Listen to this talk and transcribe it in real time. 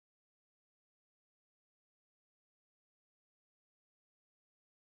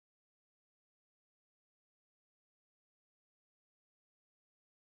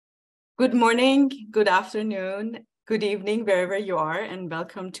Good morning, good afternoon, good evening, wherever you are, and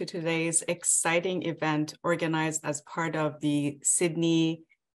welcome to today's exciting event organized as part of the Sydney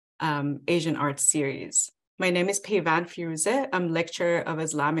Asian Art Series. My name is Peyvan Firuze. I'm lecturer of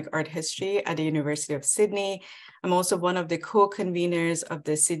Islamic art history at the University of Sydney. I'm also one of the co-conveners of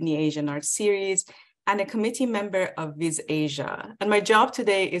the Sydney Asian Art Series and a committee member of Viz Asia. And my job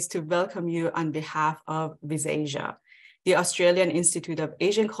today is to welcome you on behalf of Viz Asia, the Australian Institute of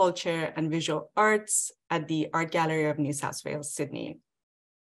Asian Culture and Visual Arts at the Art Gallery of New South Wales, Sydney.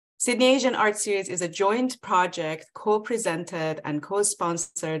 Sydney Asian Art Series is a joint project co-presented and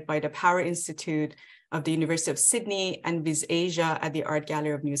co-sponsored by the Power Institute of the University of Sydney and Viz Asia at the Art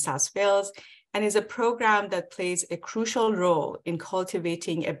Gallery of New South Wales, and is a program that plays a crucial role in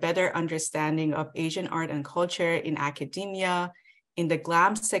cultivating a better understanding of Asian art and culture in academia, in the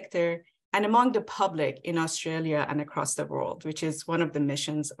GLAM sector, and among the public in Australia and across the world, which is one of the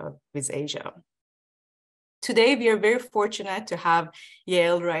missions of Viz Asia. Today, we are very fortunate to have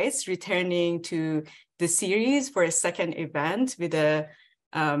Yael Rice returning to the series for a second event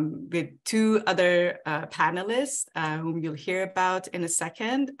with two other panelists whom you'll hear about in a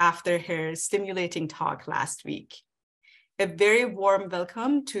second after her stimulating talk last week. A very warm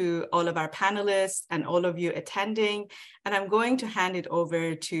welcome to all of our panelists and all of you attending. And I'm going to hand it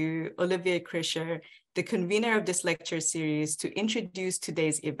over to Olivier Krischer, the convener of this lecture series, to introduce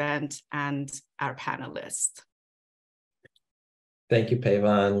today's event and our panelists. Thank you,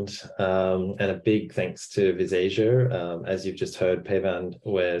 Peyvan, and a big thanks to Viz Asia. As you've just heard, Peyvan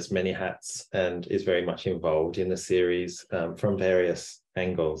wears many hats and is very much involved in the series from various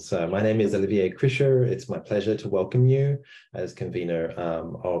angles. My name is Olivier Krischer. It's my pleasure to welcome you as convener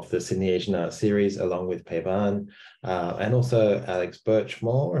of the Sydney Asian Art Series, along with Peyvan, and also Alex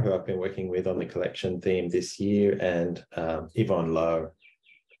Birchmore, who I've been working with on the collection theme this year, and Yvonne Lowe.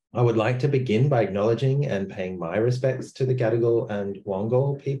 I would like to begin by acknowledging and paying my respects to the Gadigal and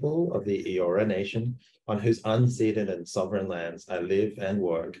Wongal people of the Eora Nation, on whose unceded and sovereign lands I live and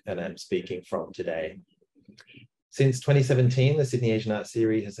work and am speaking from today. Since 2017, the Sydney Asian Art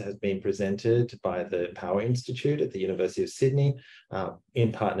Series has been presented by the Power Institute at the University of Sydney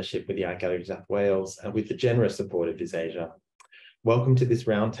in partnership with the Art Gallery of New South Wales and with the generous support of Viz Asia. Welcome to this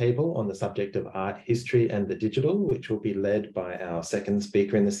roundtable on the subject of art history and the digital, which will be led by our second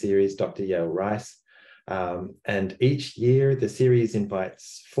speaker in the series, Dr. Yael Rice. And each year, the series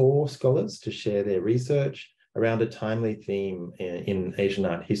invites 4 scholars to share their research around a timely theme in Asian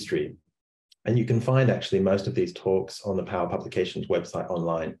art history. And you can find actually most of these talks on the Power Publications website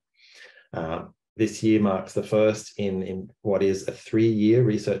online. This year marks the first in what is a 3-year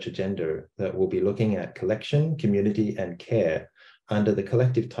research agenda that will be looking at collection, community, and care under the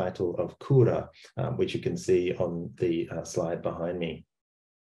collective title of Kura, which you can see on the slide behind me.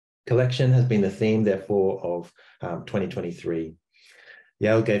 Collection has been the theme, therefore, of 2023.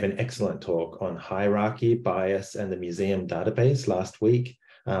 Yael gave an excellent talk on hierarchy, bias, and the museum database last week,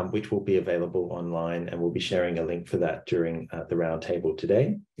 which will be available online, and we'll be sharing a link for that during the roundtable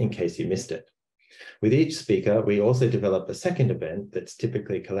today, in case you missed it. With each speaker, we also develop a second event that's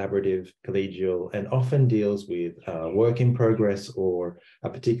typically collaborative, collegial, and often deals with work in progress or a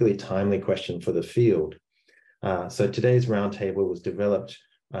particularly timely question for the field. So today's roundtable was developed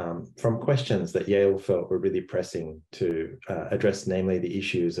from questions that Yael felt were really pressing to address, namely the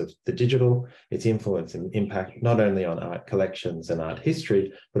issues of the digital, its influence and impact not only on art collections and art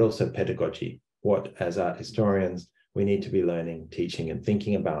history, but also pedagogy, what as art historians we need to be learning, teaching, and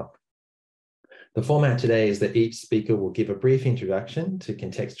thinking about. The format today is that each speaker will give a brief introduction to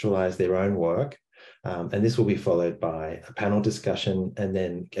contextualize their own work, and this will be followed by a panel discussion and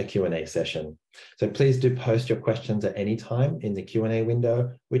then a Q&A session. So please do post your questions at any time in the Q&A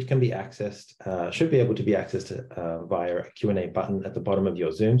window, which can be accessed, should be able to be accessed via a Q&A button at the bottom of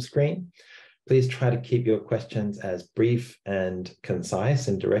your Zoom screen. Please try to keep your questions as brief and concise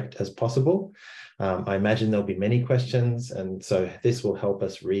and direct as possible. I imagine there'll be many questions, and so this will help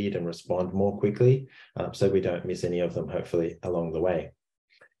us read and respond more quickly, so we don't miss any of them, hopefully, along the way.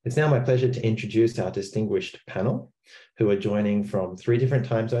 It's now my pleasure to introduce our distinguished panel, who are joining from 3 different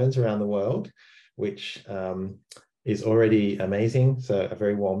time zones around the world, which is already amazing. So a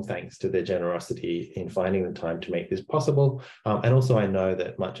very warm thanks to their generosity in finding the time to make this possible. And also I know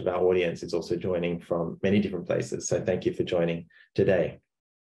that much of our audience is also joining from many different places. So thank you for joining today.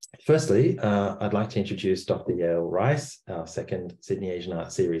 Firstly, I'd like to introduce Dr. Yael Rice, our second Sydney Asian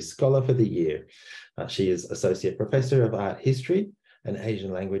Art Series Scholar for the year. She is Associate Professor of Art History and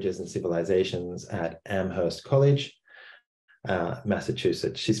Asian Languages and Civilizations at Amherst College.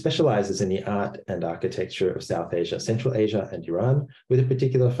 Massachusetts. She specializes in the art and architecture of South Asia, Central Asia, and Iran, with a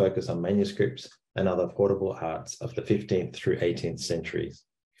particular focus on manuscripts and other portable arts of the 15th through 18th centuries.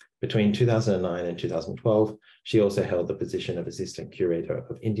 Between 2009 and 2012, she also held the position of Assistant Curator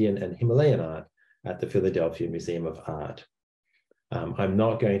of Indian and Himalayan Art at the Philadelphia Museum of Art. I'm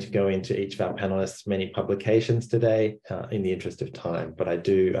not going to go into each of our panelists' many publications today in the interest of time, but I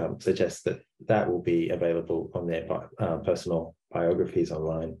do suggest that that will be available on their personal biographies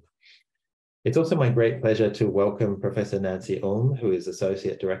online. It's also my great pleasure to welcome Professor Nancy Ulm, who is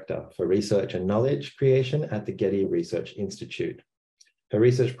Associate Director for Research and Knowledge Creation at the Getty Research Institute. Her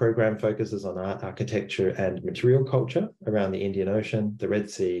research program focuses on art, architecture, and material culture around the Indian Ocean, the Red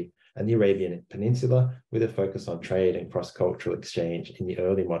Sea, and the Arabian Peninsula, with a focus on trade and cross-cultural exchange in the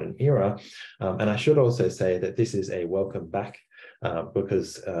early modern era. And I should also say that this is a welcome back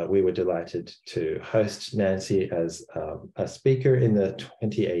because we were delighted to host Nancy as a speaker in the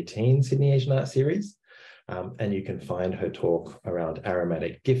 2018 Sydney Asian Art Series. And you can find her talk around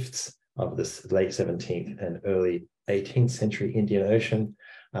aromatic gifts of the late 17th and early 18th century Indian Ocean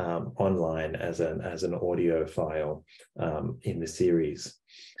online as an audio file in the series.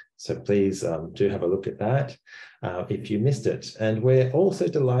 So please do have a look at that if you missed it. And we're also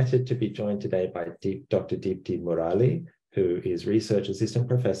delighted to be joined today by Dr. Deepthi Murali, who is Research Assistant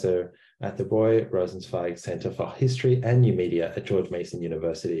Professor at the Roy Rosenzweig Center for History and New Media at George Mason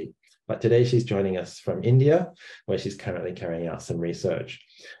University. But today she's joining us from India, where she's currently carrying out some research.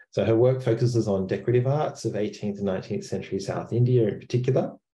 So her work focuses on decorative arts of 18th and 19th century South India in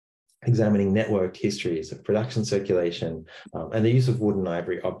particular, examining networked histories of production circulation and the use of wood and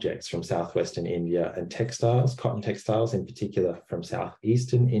ivory objects from southwestern India and textiles, cotton textiles in particular from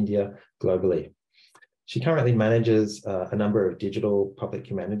southeastern India globally. She currently manages a number of digital public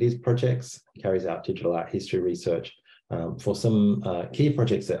humanities projects, carries out digital art history research for some key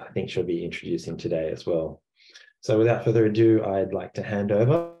projects that I think she'll be introducing today as well. So without further ado, I'd like to hand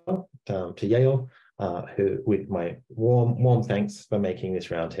over to Yael, who, with my warm thanks for making this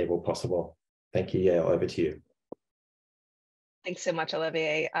roundtable possible. Thank you, Yael, over to you. Thanks so much,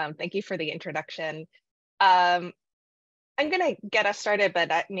 Olivier. Thank you for the introduction. I'm going to get us started,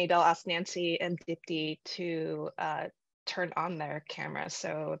 but maybe I'll ask Nancy and Deepthi to turn on their cameras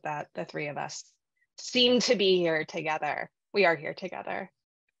so that the three of us seem to be here together. We are here together.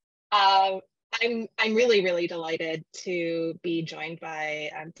 I'm really, really delighted to be joined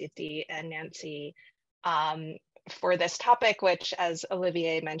by Deepthi and Nancy for this topic, which, as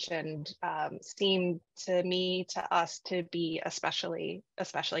Olivier mentioned, seemed to us to be especially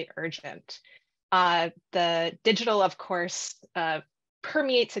urgent. The digital, of course,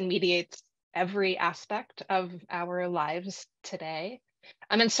 permeates and mediates every aspect of our lives today,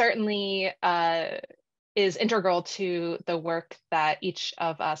 and certainly is integral to the work that each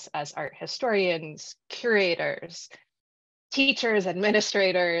of us as art historians, curators, teachers,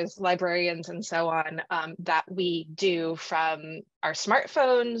 administrators, librarians, and so on, that we do, from our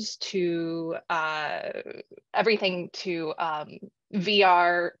smartphones to everything to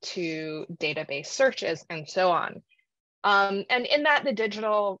VR to database searches and so on. And in that, the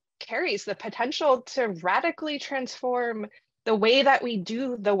digital carries the potential to radically transform the way that we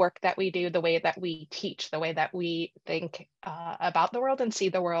do the work that we do, the way that we teach, the way that we think about the world and see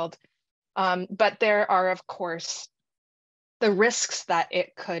the world. But there are, of course, the risks that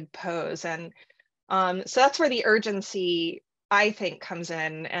it could pose. And so that's where the urgency, I think, comes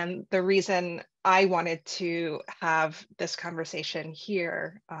in. And the reason I wanted to have this conversation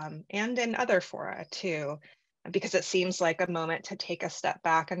here and in other fora too, because it seems like a moment to take a step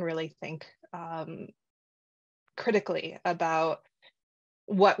back and really think critically about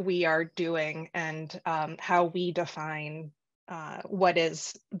what we are doing and how we define what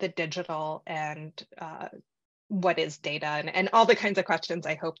is the digital and what is data, and all the kinds of questions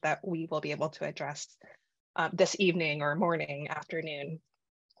I hope that we will be able to address this evening or morning, afternoon.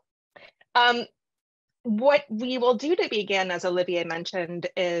 What we will do to begin, as Olivier mentioned,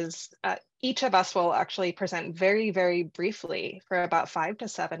 is each of us will actually present very, very briefly for about 5 to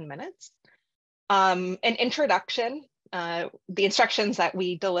 7 minutes. An introduction. The instructions that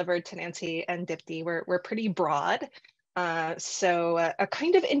we delivered to Nancy and Deepthi were pretty broad. So a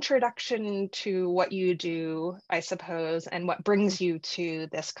kind of introduction to what you do, I suppose, and what brings you to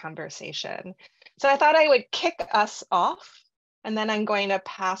this conversation. So I thought I would kick us off, and then I'm going to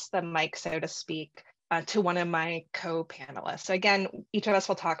pass the mic, so to speak, to one of my co-panelists. So again, each of us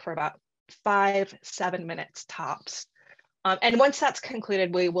will talk for about 5 to 7 minutes tops. And once that's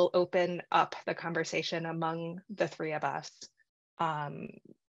concluded, we will open up the conversation among the three of us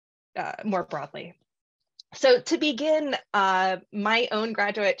more broadly. So to begin my own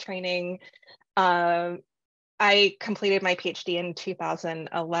graduate training, I completed my PhD in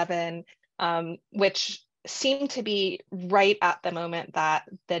 2011, which seemed to be right at the moment that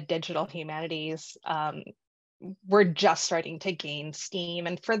the digital humanities were just starting to gain steam.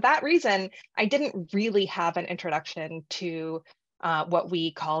 And for that reason, I didn't really have an introduction to what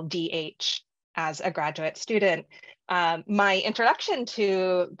we call DH as a graduate student. My introduction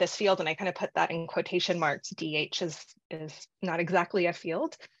to this field, and I kind of put that in quotation marks, DH is not exactly a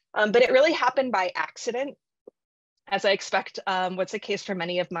field, but it really happened by accident, as I expect what's the case for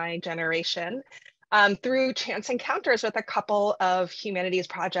many of my generation, through chance encounters with a couple of humanities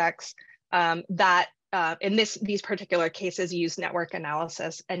projects that in these particular cases use network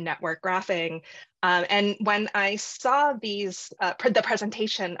analysis and network graphing. And when I saw the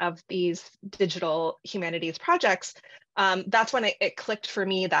presentation of these digital humanities projects, that's when it clicked for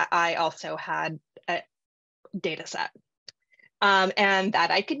me that I also had a data set and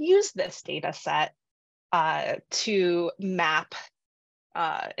that I could use this data set to map,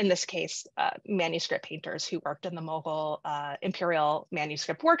 in this case, manuscript painters who worked in the Mughal imperial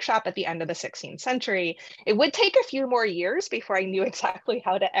manuscript workshop at the end of the 16th century. It would take a few more years before I knew exactly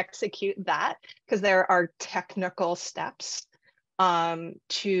how to execute that, because there are technical steps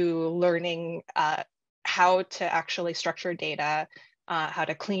to learning how to actually structure data, how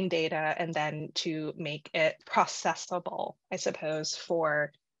to clean data, and then to make it processable, I suppose,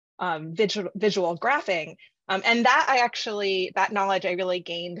 for visual graphing. And that knowledge I really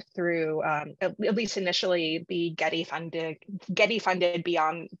gained through, at least initially, the Getty funded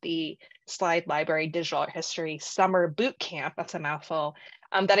Beyond the Slide Library Digital Art History Summer Boot Camp, that's a mouthful,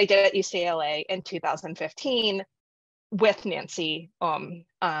 that I did at UCLA in 2015 with Nancy.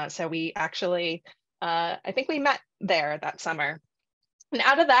 So we actually, I think we met there that summer. And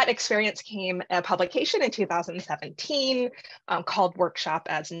out of that experience came a publication in 2017 called Workshop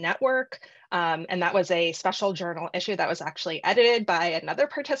as Network. And that was a special journal issue that was actually edited by another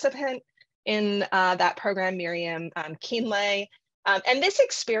participant in that program, Miriam Keenlay. And this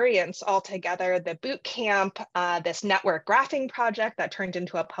experience altogether, the boot camp, this network graphing project that turned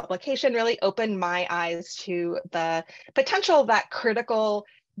into a publication, really opened my eyes to the potential that critical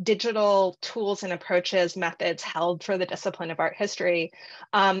digital tools and approaches, methods held for the discipline of art history.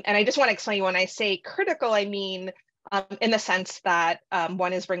 And I just want to explain, when I say critical, I mean in the sense that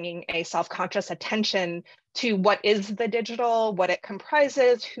one is bringing a self-conscious attention to what is the digital, what it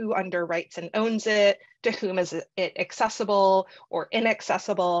comprises, who underwrites and owns it, to whom is it accessible or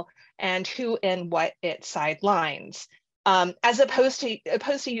inaccessible, and who and what it sidelines. As opposed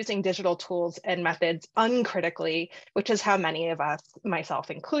to using digital tools and methods uncritically, which is how many of us, myself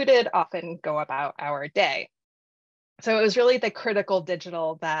included, often go about our day. So it was really the critical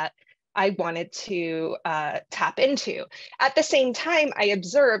digital that I wanted to tap into. At the same time, I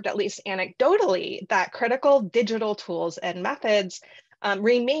observed, at least anecdotally, that critical digital tools and methods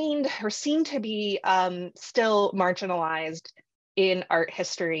remained or seemed to be still marginalized in art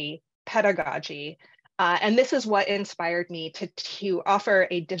history pedagogy. And this is what inspired me to offer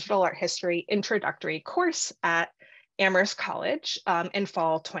a digital art history introductory course at Amherst College in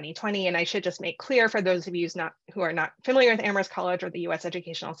fall 2020. And I should just make clear for those of you who are not familiar with Amherst College or the US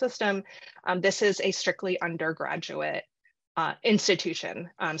educational system, this is a strictly undergraduate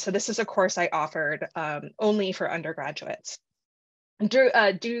institution. So this is a course I offered only for undergraduates.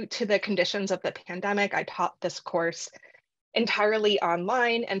 Due to the conditions of the pandemic, I taught this course entirely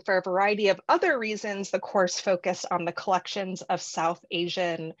online, and for a variety of other reasons, the course focused on the collections of South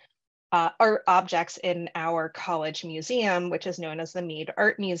Asian art objects in our college museum, which is known as the Mead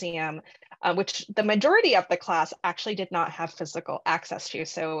Art Museum, which the majority of the class actually did not have physical access to.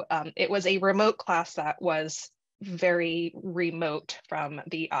 So it was a remote class that was very remote from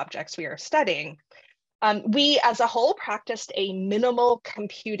the objects we are studying. We as a whole practiced a minimal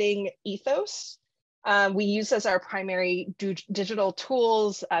computing ethos. We use as our primary digital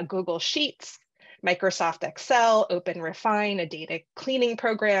tools Google Sheets, Microsoft Excel, OpenRefine, a data cleaning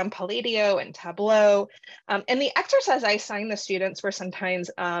program, Palladio, and Tableau. And the exercise I assigned the students were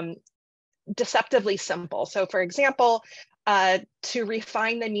sometimes deceptively simple. So for example, to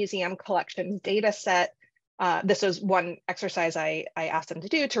refine the museum collection data set, this was one exercise I asked them to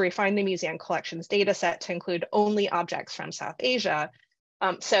do, to refine the museum collections data set to include only objects from South Asia.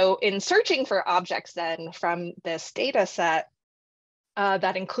 So in searching for objects then from this data set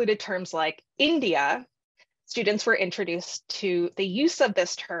that included terms like India, students were introduced to the use of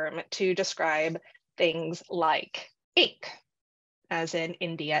this term to describe things like ink, as in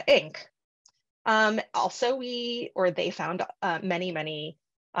India ink. Also, they found many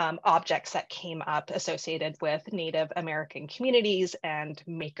objects that came up associated with Native American communities and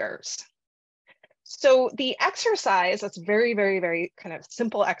makers. So the exercise, that's very, very, very kind of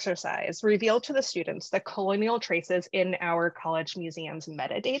simple exercise, revealed to the students the colonial traces in our college museum's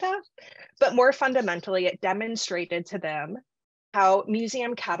metadata, but more fundamentally, it demonstrated to them how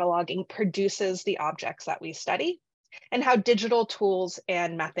museum cataloging produces the objects that we study, and how digital tools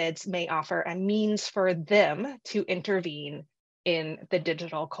and methods may offer a means for them to intervene in the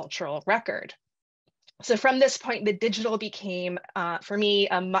digital cultural record. So from this point, the digital became, for me,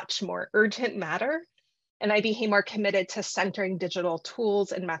 a much more urgent matter, and I became more committed to centering digital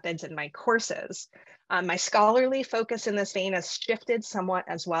tools and methods in my courses. My scholarly focus in this vein has shifted somewhat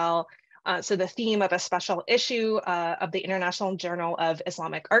as well. So the theme of a special issue of the International Journal of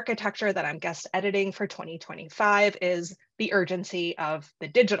Islamic Architecture that I'm guest editing for 2025 is the urgency of the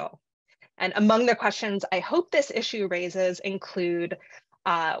digital. And among the questions I hope this issue raises include,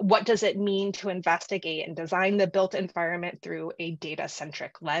 what does it mean to investigate and design the built environment through a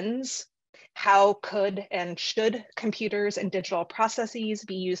data-centric lens? How could and should computers and digital processes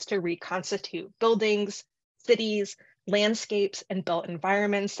be used to reconstitute buildings, cities, landscapes, and built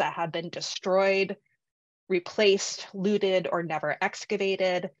environments that have been destroyed, replaced, looted, or never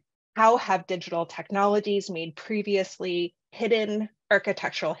excavated? How have digital technologies made previously hidden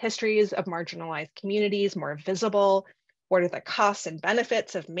architectural histories of marginalized communities more visible? What are the costs and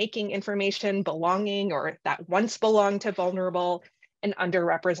benefits of making information belonging or that once belonged to vulnerable and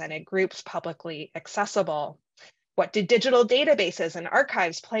underrepresented groups publicly accessible? What do digital databases and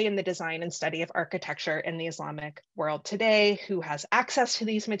archives play in the design and study of architecture in the Islamic world today? Who has access to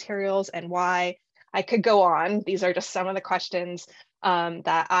these materials and why? I could go on. These are just some of the questions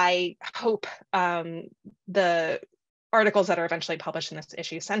that I hope the articles that are eventually published in this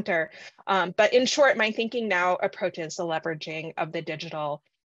issue center. But in short, my thinking now approaches the leveraging of the digital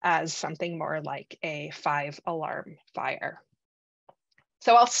as something more like a 5-alarm fire.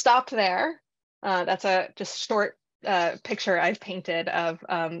 So I'll stop there. That's a just short picture I've painted of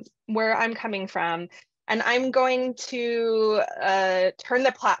where I'm coming from. And I'm going to turn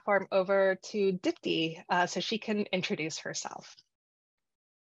the platform over to Deepthi so she can introduce herself.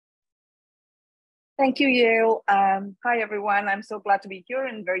 Thank you, Yael. Hi, everyone. I'm so glad to be here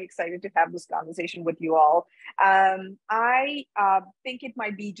and very excited to have this conversation with you all. I think it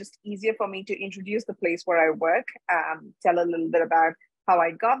might be just easier for me to introduce the place where I work, tell a little bit about how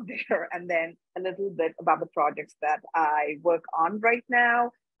I got there, and then a little bit about the projects that I work on right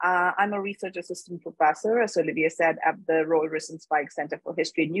now. I'm a research assistant professor, as Olivia said, at the Royal Rosenzweig Center for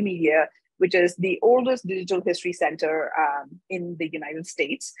History and New Media, which is the oldest digital history center in the United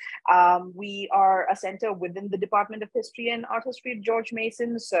States. We are a center within the Department of History and Art History at George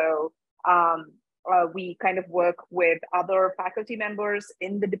Mason. So we kind of work with other faculty members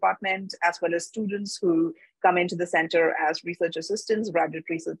in the department, as well as students who come into the center as research assistants, graduate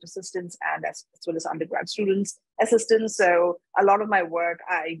research assistants, and as well as undergrad students assistants. So a lot of my work,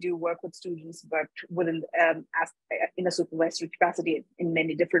 I do work with students, but within in a supervisory capacity in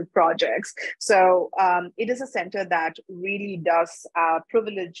many different projects. So it is a center that really does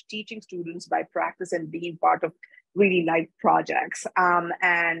privilege teaching students by practice and being part of really live projects.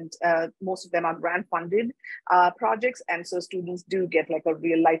 And most of them are grant funded projects. And so students do get like a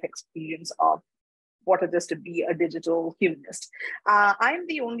real life experience of what it is to be a digital humanist. I'm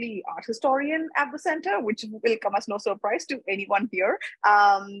the only art historian at the center, which will come as no surprise to anyone here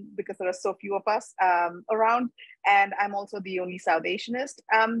because there are so few of us around. And I'm also the only South Asianist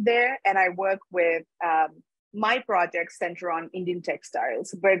there. And I work with my projects center on Indian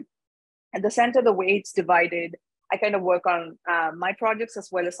textiles. But at the center, the way it's divided, I kind of work on my projects as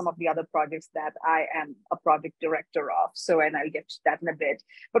well as some of the other projects that I am a project director of. So, and I'll get to that in a bit.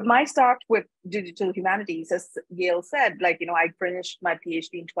 But my start with digital humanities, as Yael said, like, you know, I finished my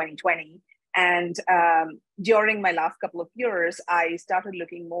PhD in 2020. And during my last couple of years, I started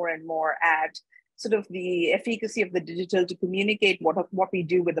looking more and more at sort of the efficacy of the digital to communicate what we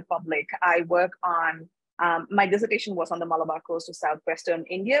do with the public. I work on my dissertation was on the Malabar coast of southwestern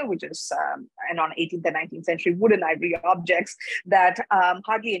India, which is and on 18th and 19th century wood and ivory objects that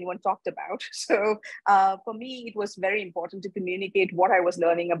hardly anyone talked about. So for me, it was very important to communicate what I was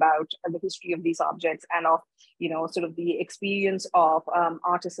learning about the history of these objects and of, you know, sort of the experience of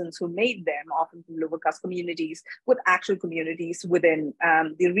artisans who made them, often from lower caste communities, with actual communities within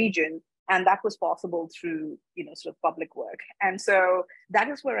the region, And that was possible through, sort of public work. And so that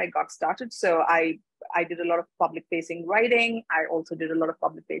is where I got started. So I did a lot of public facing writing. I also did a lot of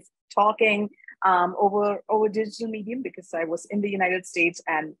public facing talking over digital medium, because I was in the United States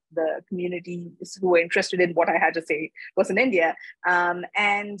and the communities who were interested in what I had to say was in India.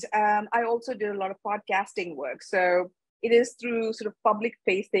 I also did a lot of podcasting work. So it is through sort of public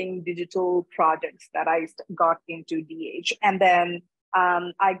facing digital projects that I got into DH. And then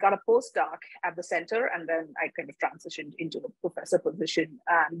I got a postdoc at the center, and then I kind of transitioned into the professor position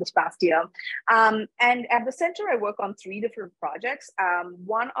this past year. And at the center, I work on 3 different projects.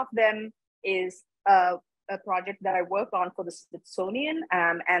 One of them is a project that I work on for the Smithsonian,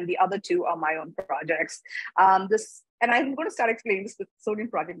 and the other 2 are my own projects. And I'm going to start explaining the Smithsonian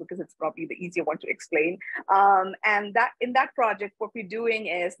project because it's probably the easier one to explain. And that in that project, what we're doing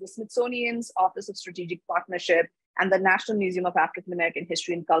is the Smithsonian's Office of Strategic Partnership and the National Museum of African American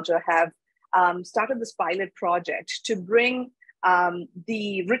History and Culture have started this pilot project to bring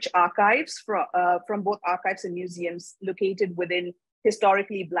the rich archives from both archives and museums located within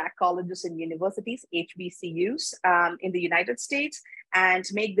historically Black colleges and universities, HBCUs, in the United States, and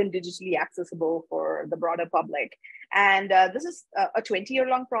make them digitally accessible for the broader public. And this is a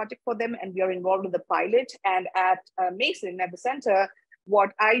 20-year-long project for them, and we are involved in the pilot. And at Mason, at the center,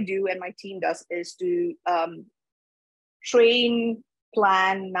 what I do and my team does is to train,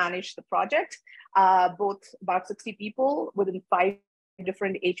 plan, manage the project, both about 60 people within 5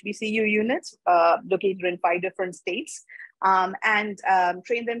 different HBCU units located in 5 different states, and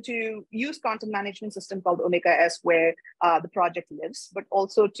train them to use content management system called Omega S, where the project lives, but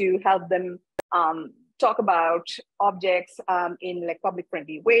also to help them talk about objects in like public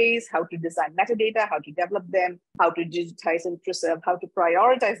friendly ways, how to design metadata, how to develop them, how to digitize and preserve, how to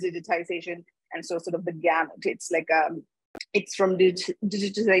prioritize digitization. And so sort of the gamut, it's like it's from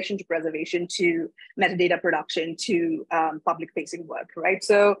digitization to preservation to metadata production to public facing work, right?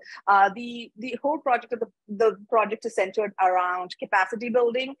 So the whole project of the project is centered around capacity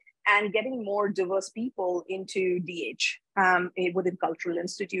building and getting more diverse people into DH within cultural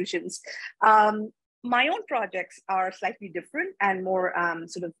institutions. My own projects are slightly different and more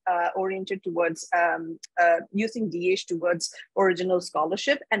oriented towards using DH towards original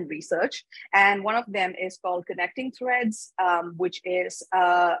scholarship and research. And one of them is called Connecting Threads, which is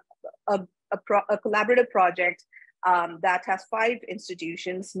a collaborative project that has 5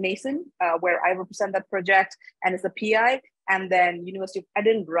 institutions: Mason, where I represent that project and is the PI, and then University of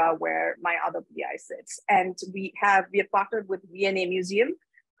Edinburgh, where my other PI sits. And we have partnered with V&A Museum,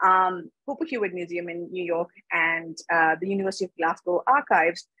 Cooper Hewitt Museum in New York, and the University of Glasgow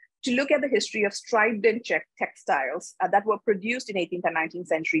Archives to look at the history of striped and checked textiles that were produced in 18th and 19th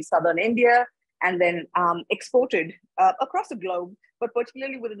century southern India and then exported across the globe. But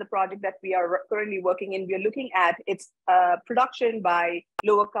particularly within the project that we are currently working in, we are looking at its production by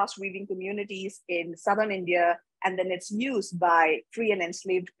lower caste weaving communities in southern India, and then its use by free and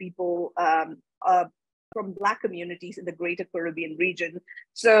enslaved people from Black communities in the greater Caribbean region.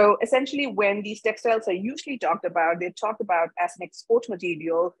 So essentially, when these textiles are usually talked about, they're talked about as an export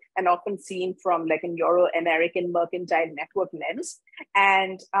material and often seen from like an Euro-American mercantile network lens.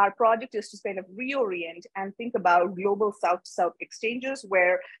 And our project is to kind of reorient and think about global South-to-South exchanges,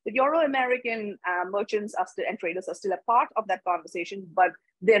 where the Euro-American merchants are still, and traders are still a part of that conversation, but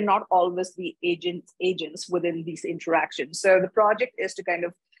they're not always the agents within these interactions. So the project is to kind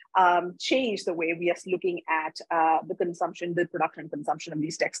of change the way we are looking at the production and consumption of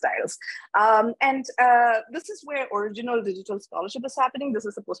these textiles. This is where original digital scholarship is happening. This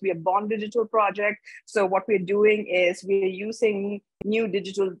is supposed to be a born digital project. So what we're doing is we're using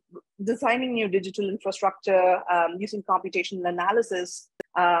designing new digital infrastructure, using computational analysis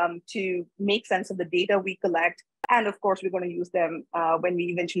to make sense of the data we collect. And of course, we're going to use them when we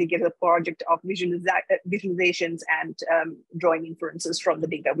eventually get a project of visualizations and drawing inferences from the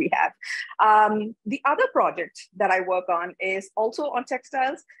data we have. The other project that I work on is also on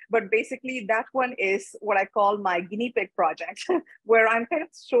textiles, but basically that one is what I call my guinea pig project, where I'm kind of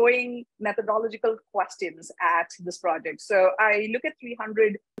throwing methodological questions at this project. So I look at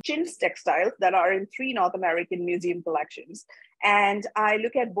 300 chintz textiles that are in 3 North American museum collections. And I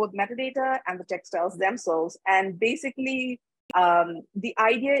look at both metadata and the textiles themselves. And basically, the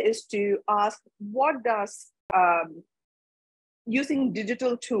idea is to ask, what does using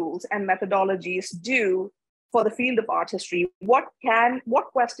digital tools and methodologies do for the field of art history? What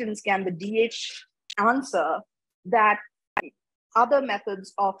questions can the DH answer that other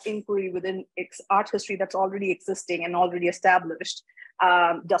methods of inquiry within art history that's already existing and already established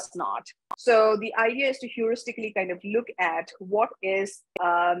does not. So the idea is to heuristically kind of look at what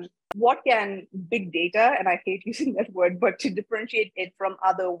can big data, and I hate using that word, but to differentiate it from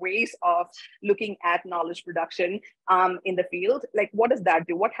other ways of looking at knowledge production in the field. Like, what does that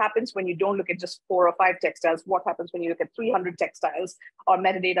do? What happens when you don't look at just 4 or 5 textiles? What happens when you look at 300 textiles or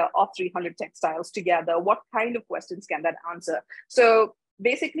metadata of 300 textiles together? What kind of questions can that answer? So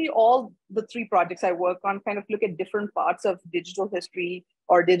basically, all the 3 projects I work on kind of look at different parts of digital history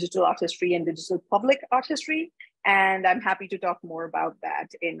or digital art history and digital public art history. And I'm happy to talk more about that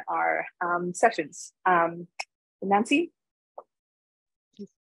in our sessions. Nancy?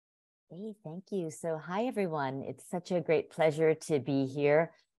 Hey, thank you. So hi, everyone. It's such a great pleasure to be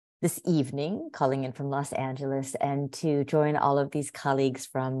here this evening, calling in from Los Angeles, and to join all of these colleagues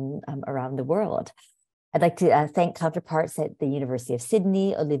from around the world. I'd like to thank counterparts at the University of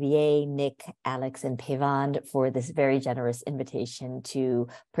Sydney, Olivier, Nick, Alex, and Pevand for this very generous invitation to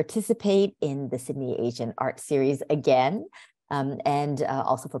participate in the Sydney Asian Art Series again, and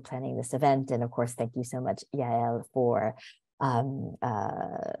also for planning this event. And of course, thank you so much, Yael, for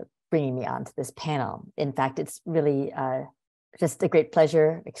bringing me onto this panel. In fact, it's really just a great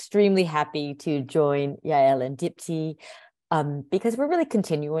pleasure, extremely happy to join Yael and Deepthi, because we're really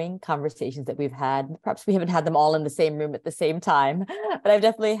continuing conversations that we've had. Perhaps we haven't had them all in the same room at the same time, but I've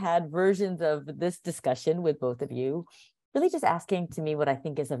definitely had versions of this discussion with both of you, really just asking to me what I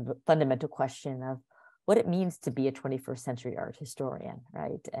think is a fundamental question of what it means to be a 21st century art historian,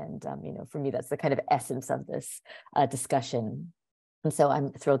 right? And, you know, for me, that's the kind of essence of this discussion. And so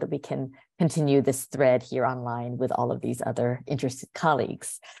I'm thrilled that we can continue this thread here online with all of these other interested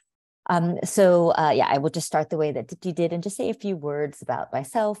colleagues. Yeah, I will just start the way that Deepthi did and just say a few words about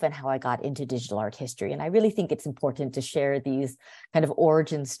myself and how I got into digital art history. And I really think it's important to share these kind of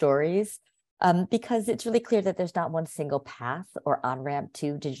origin stories because it's really clear that there's not one single path or on-ramp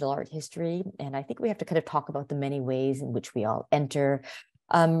to digital art history. And I think we have to kind of talk about the many ways in which we all enter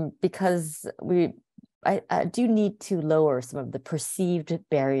because I do need to lower some of the perceived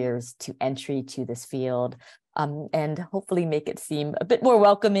barriers to entry to this field. And hopefully make it seem a bit more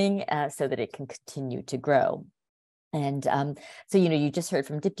welcoming so that it can continue to grow. And so, you know, you just heard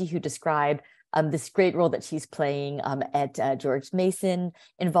from Deepthi, who described this great role that she's playing at George Mason,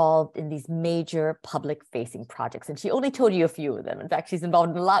 involved in these major public-facing projects. And she only told you a few of them. In fact, she's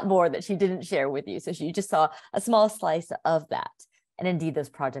involved in a lot more that she didn't share with you. So you just saw a small slice of that. And indeed, those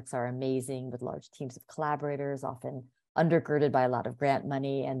projects are amazing with large teams of collaborators, often undergirded by a lot of grant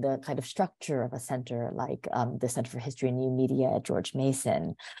money and the kind of structure of a center like the Center for History and New Media at George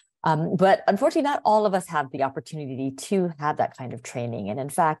Mason. But unfortunately, not all of us have the opportunity to have that kind of training. And in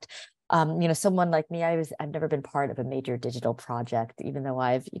fact, you know, someone like me, I've never been part of a major digital project, even though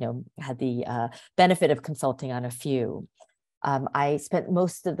I've, you know, had the benefit of consulting on a few. I spent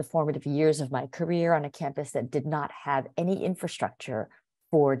most of the formative years of my career on a campus that did not have any infrastructure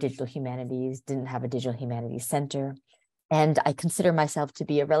for digital humanities, didn't have a digital humanities center. And I consider myself to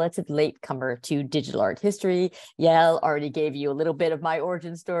be a relative latecomer to digital art history. Yael already gave you a little bit of my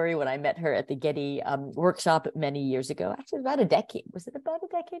origin story when I met her at the Getty workshop many years ago. Actually, about a decade. Was it about a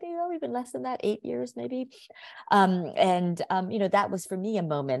decade ago? Even less than that, 8 years maybe. You know, that was for me a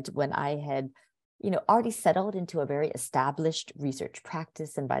moment when I had, you know, already settled into a very established research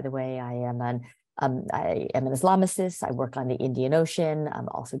practice. And by the way, I am an Islamicist. I work on the Indian Ocean. I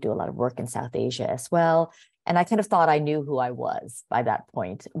also do a lot of work in South Asia as well. And I kind of thought I knew who I was by that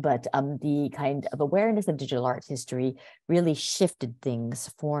point, but the kind of awareness of digital art history really shifted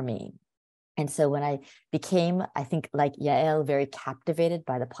things for me. And so when I became, I think like Yael, very captivated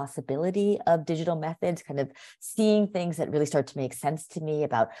by the possibility of digital methods, kind of seeing things that really started to make sense to me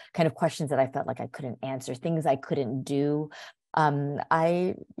about kind of questions that I felt like I couldn't answer, things I couldn't do,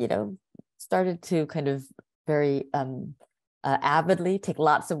 I, you know, started to kind of very avidly take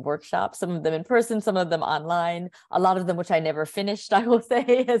lots of workshops, some of them in person, some of them online, a lot of them which I never finished, I will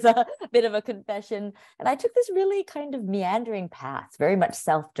say, as a bit of a confession. And I took this really kind of meandering path, very much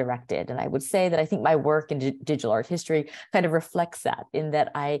self-directed. And I would say that I think my work in digital art history kind of reflects that, in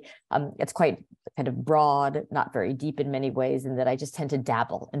that it's quite kind of broad, not very deep in many ways, and that I just tend to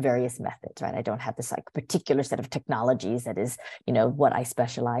dabble in various methods, right? I don't have this like particular set of technologies that is, you know, what I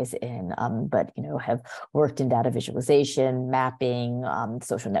specialize in, but, you know, have worked in data visualization, mapping,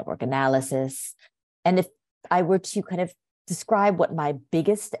 social network analysis. And if I were to kind of describe what my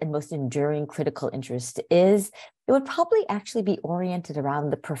biggest and most enduring critical interest is, it would probably actually be oriented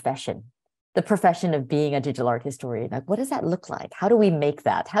around the profession of being a digital art historian. Like, what does that look like? How do we make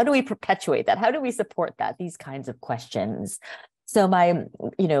that? How do we perpetuate that? How do we support that? These kinds of questions. So my,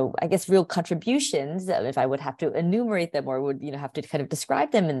 I guess real contributions, if I would have to enumerate them or would, have to kind of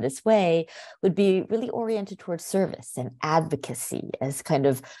describe them in this way, would be really oriented towards service and advocacy as kind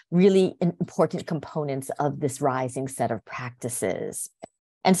of really important components of this rising set of practices.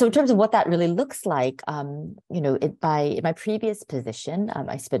 And so in terms of what that really looks like, in my previous position,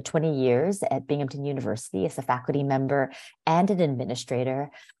 I spent 20 years at Binghamton University as a faculty member and an administrator.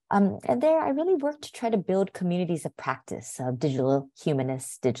 And there I really worked to try to build communities of practice of digital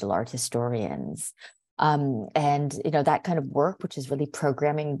humanists, digital art historians. And that kind of work, which is really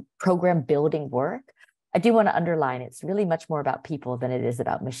program building work, I do want to underline it's really much more about people than it is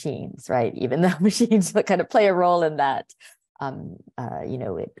about machines, right? Even though machines kind of play a role in that.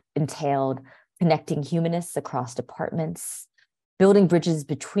 It entailed connecting humanists across departments, building bridges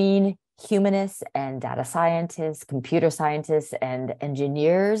between humanists and data scientists, computer scientists, and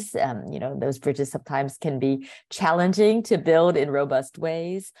engineers. Those bridges sometimes can be challenging to build in robust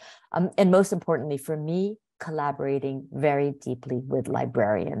ways. And most importantly for me, collaborating very deeply with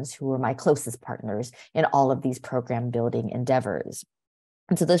librarians who were my closest partners in all of these program building endeavors.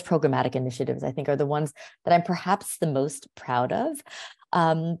 And so those programmatic initiatives, I think, are the ones that I'm perhaps the most proud of,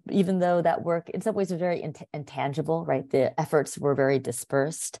 even though that work in some ways was very intangible, right? The efforts were very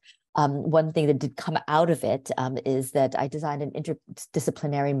dispersed. One thing that did come out of it is that I designed an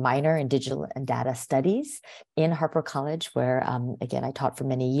interdisciplinary minor in digital and data studies in Harper College, where, again, I taught for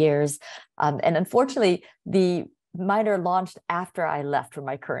many years. And unfortunately, the minor launched after I left from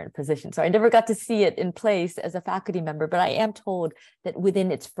my current position. So I never got to see it in place as a faculty member, but I am told that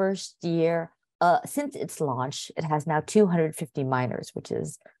within its first year, since its launch, it has now 250 minors, which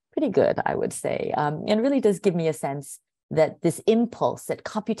is pretty good, I would say. And really does give me a sense that this impulse that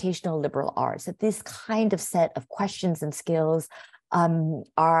computational liberal arts, that this kind of set of questions and skills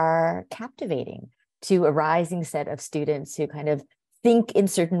are captivating to a rising set of students who kind of think in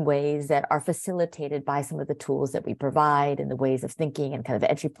certain ways that are facilitated by some of the tools that we provide and the ways of thinking and kind of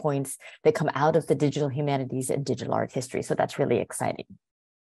entry points that come out of the digital humanities and digital art history. So that's really exciting.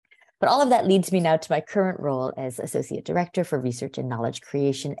 But all of that leads me now to my current role as Associate Director for Research and Knowledge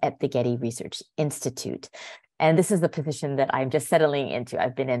Creation at the Getty Research Institute. And this is the position that I'm just settling into.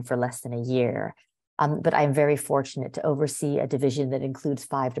 I've been in for less than a year. But I'm very fortunate to oversee a division that includes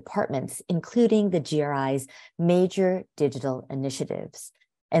 5 departments, including the GRI's major digital initiatives.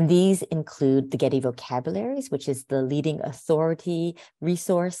 And these include the Getty Vocabularies, which is the leading authority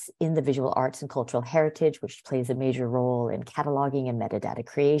resource in the visual arts and cultural heritage, which plays a major role in cataloging and metadata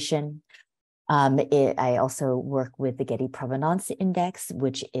creation. I also work with the Getty Provenance Index,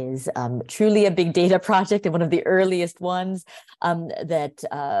 which is truly a big data project and one of the earliest ones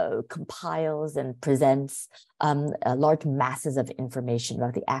that compiles and presents large masses of information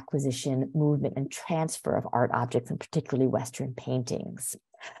about the acquisition, movement, and transfer of art objects, and particularly Western paintings.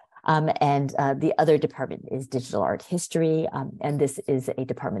 And the other department is digital art history. And this is a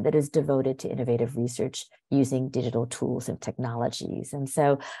department that is devoted to innovative research using digital tools and technologies. And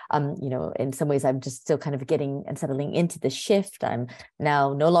so, in some ways, I'm just still kind of getting and settling into the shift. I'm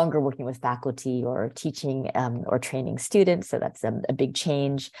now no longer working with faculty or teaching or training students. So that's a big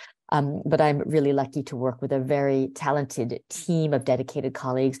change. But I'm really lucky to work with a very talented team of dedicated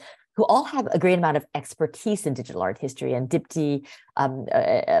colleagues who all have a great amount of expertise in digital art history. And Deepthi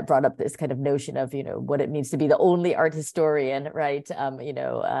brought up this kind of notion of, what it means to be the only art historian, right?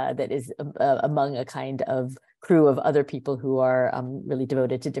 That is among a kind of crew of other people who are really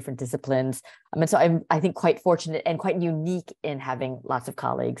devoted to different disciplines. And so I'm, I think, quite fortunate and quite unique in having lots of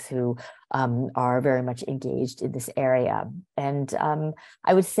colleagues who are very much engaged in this area. And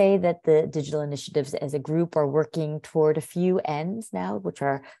I would say that the digital initiatives as a group are working toward a few ends now, which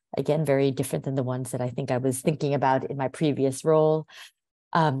are, again, very different than the ones that I think I was thinking about in my previous role.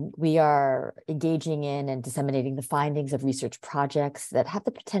 We are engaging in and disseminating the findings of research projects that have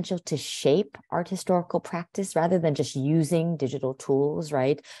the potential to shape art historical practice rather than just using digital tools,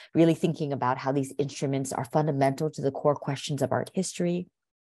 right? Really thinking about how these instruments are fundamental to the core questions of art history.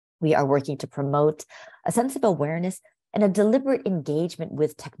 We are working to promote a sense of awareness and a deliberate engagement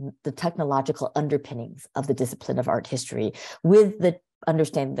with the technological underpinnings of the discipline of art history, with the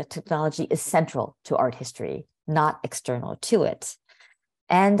understanding that technology is central to art history, not external to it.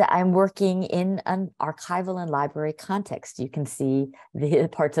 And I'm working in an archival and library context. You can see the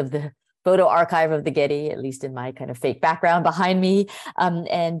parts of the photo archive of the Getty, at least in my kind of fake background behind me.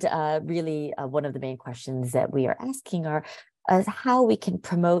 Really, one of the main questions that we are asking are how we can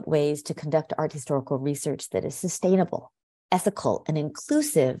promote ways to conduct art historical research that is sustainable, ethical, and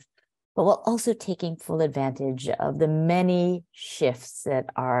inclusive, but while also taking full advantage of the many shifts that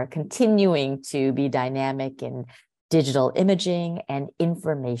are continuing to be dynamic and digital imaging, and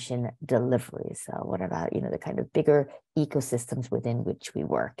information delivery. So what about, the kind of bigger ecosystems within which we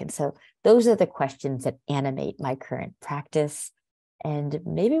work? And so those are the questions that animate my current practice. And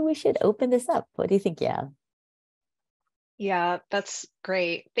maybe we should open this up. What do you think, Yael? Yeah, that's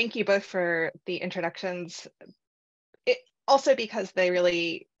great. Thank you both for the introductions. Also because they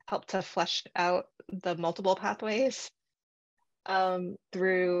really help to flesh out the multiple pathways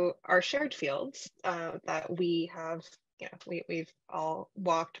through our shared fields that we have, we've all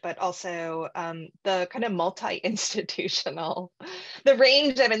walked, but also the kind of multi-institutional, the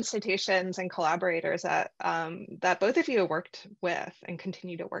range of institutions and collaborators that that both of you have worked with and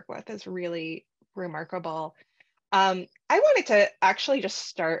continue to work with is really remarkable. I wanted to actually just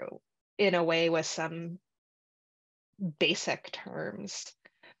start in a way with some basic terms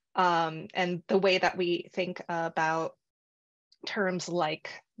and the way that we think about terms like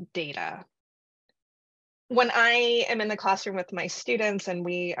data. When I am in the classroom with my students and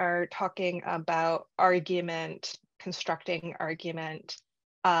we are talking about argument, constructing argument,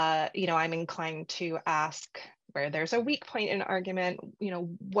 I'm inclined to ask where there's a weak point in argument,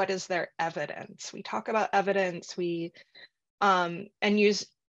 what is their evidence? We talk about evidence, we and use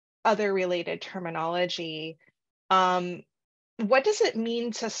other related terminology. What does it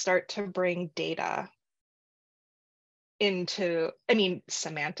mean to start to bring data into,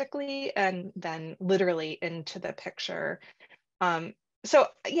 semantically and then literally into the picture? So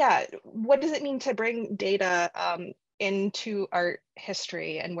yeah, what does it mean to bring data into art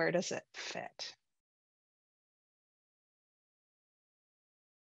history, and where does it fit?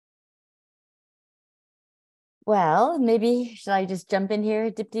 Well, maybe should I just jump in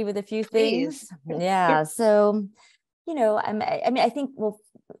here, Deepthi, with a few things? Please. Yeah. So, I think,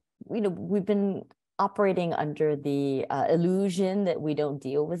 we've been operating under the illusion that we don't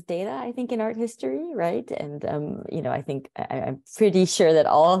deal with data, I think, in art history, right? And, I think I'm pretty sure that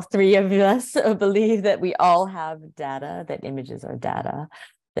all three of us believe that we all have data, that images are data,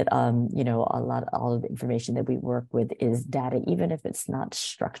 that, all of the information that we work with is data, even if it's not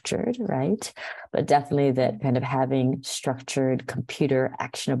structured, right? But definitely that kind of having structured, computer,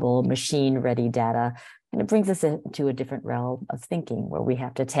 actionable, machine-ready data, and it brings us into a different realm of thinking where we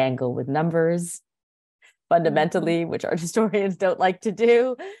have to tangle with numbers fundamentally, which art historians don't like to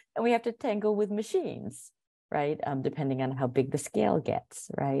do, and we have to tangle with machines, right? Depending on how big the scale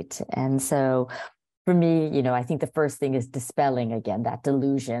gets, right? And so for me, I think the first thing is dispelling, again, that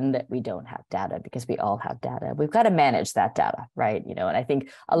delusion that we don't have data, because we all have data. We've got to manage that data, right? And I think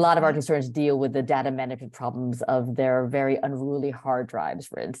a lot of art historians deal with the data management problems of their very unruly hard drives,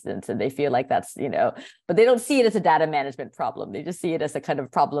 for instance, and they feel like that's, but they don't see it as a data management problem. They just see it as a kind of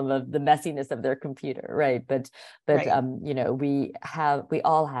problem of the messiness of their computer, right? But right. We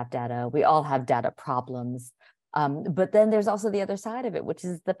all have data. We all have data problems. But then there's also the other side of it, which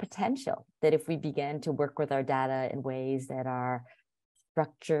is the potential that if we begin to work with our data in ways that are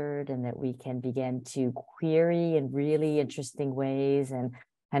structured and that we can begin to query in really interesting ways and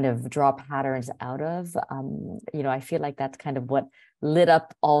kind of draw patterns out of, I feel like that's kind of what lit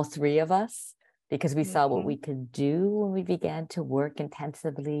up all three of us, because we saw what we could do when we began to work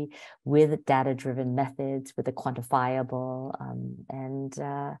intensively with data-driven methods, with the quantifiable,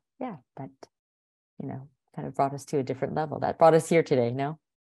 that, kind of brought us to a different level. That brought us here today, no?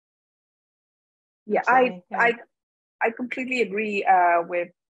 Yeah, I completely agree with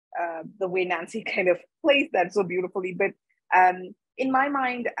the way Nancy kind of plays that so beautifully. But in my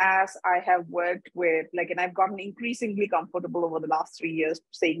mind, as I have worked with, and I've gotten increasingly comfortable over the last 3 years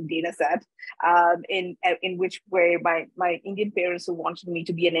saying data set, in which way my Indian parents who wanted me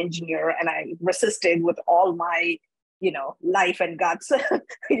to be an engineer, and I resisted with all my life and guts,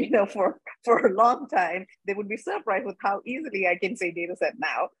 for a long time, they would be surprised with how easily I can say data set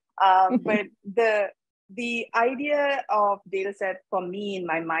now. But the idea of data set for me in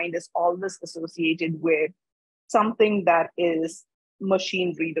my mind is always associated with something that is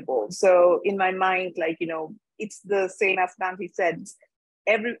machine readable. So in my mind, it's the same as Nancy said,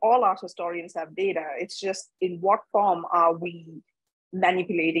 all art historians have data. It's just in what form are we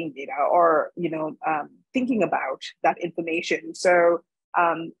manipulating data or thinking about that information. So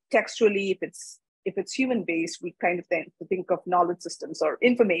textually, if it's human based, we kind of think of knowledge systems or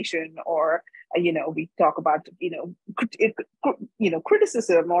information, or we talk about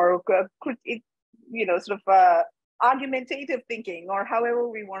criticism or argumentative thinking, or however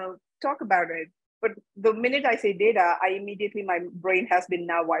we want to talk about it. But the minute I say data, my brain has been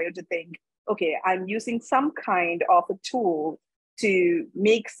now wired to think, okay, I'm using some kind of a tool to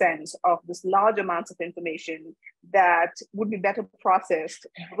make sense of this large amounts of information that would be better processed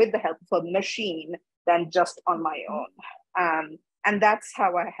with the help of a machine than just on my own. And that's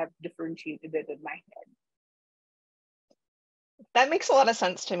how I have differentiated it in my head. That makes a lot of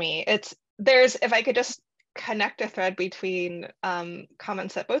sense to me. If I could just connect a thread between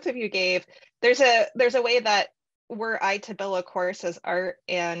comments that both of you gave, there's a way that were I to bill a course as art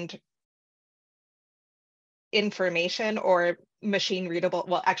and information or machine readable,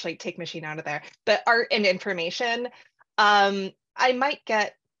 well, actually take machine out of there, but art and information, I might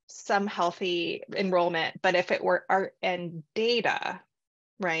get some healthy enrollment, but if it were art and data,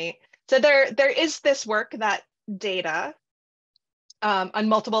 right? So there is this work that data on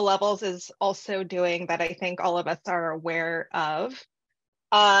multiple levels is also doing that I think all of us are aware of.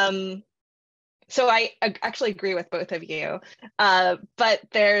 So I actually agree with both of you, but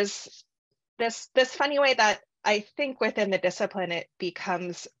there's this funny way that I think within the discipline it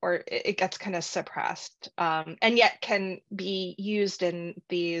becomes, or it gets kind of suppressed, and yet can be used in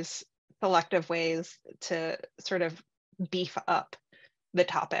these selective ways to sort of beef up the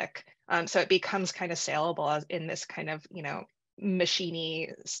topic. So it becomes kind of saleable as in this kind of,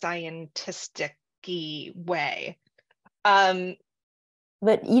 machiney, scientific-y way.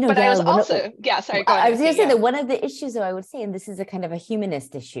 But but I was also, sorry, go ahead. I was going to say that one of the issues, though, I would say, and this is a kind of a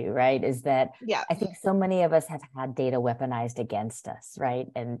humanist issue, right, is that I think so many of us have had data weaponized against us, right?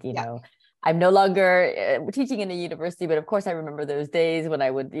 And, I'm no longer teaching in a university, but of course I remember those days when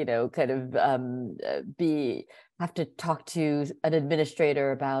I would, kind of have to talk to an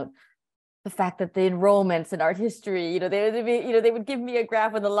administrator about the fact that the enrollments in art history, they would give me a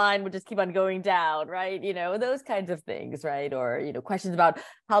graph and the line would just keep on going down, right? Those kinds of things, right? Or, questions about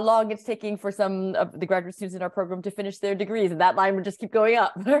how long it's taking for some of the graduate students in our program to finish their degrees, and that line would just keep going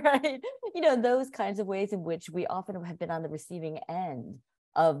up, right? Those kinds of ways in which we often have been on the receiving end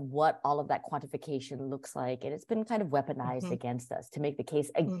of what all of that quantification looks like. And it's been kind of weaponized against us to make the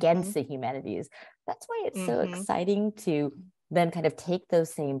case against the humanities. That's why it's so exciting to then kind of take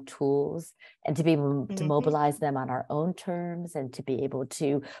those same tools and to be able to mobilize them on our own terms and to be able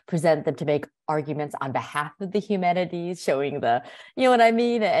to present them, to make arguments on behalf of the humanities, showing the, what I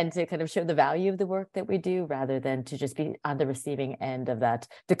mean, and to kind of show the value of the work that we do rather than to just be on the receiving end of that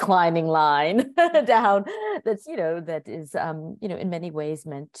declining line down that's, that is, in many ways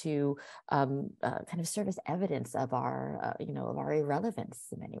meant to kind of serve as evidence of our, of our irrelevance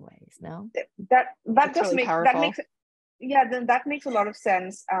in many ways, no? That does really make, powerful. that makes yeah, then that makes a lot of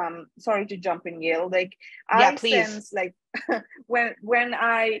sense. Sorry to jump in, Yael. I sense when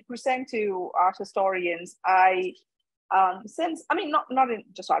I present to art historians, I sense, not in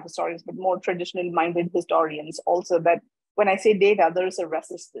just art historians, but more traditionally minded historians also, that when I say data, there is a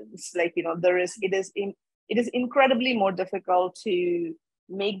resistance. It is incredibly more difficult to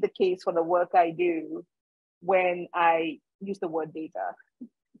make the case for the work I do when I use the word data.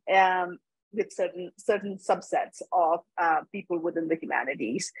 With certain subsets of people within the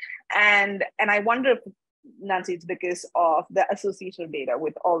humanities. And I wonder if, Nancy, it's because of the association of data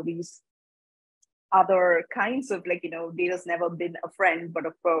with all these other kinds of, data's never been a friend, but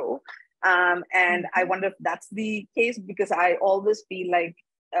a foe. And I wonder if that's the case, because I always feel like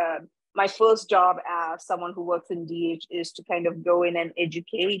my first job as someone who works in DH is to kind of go in and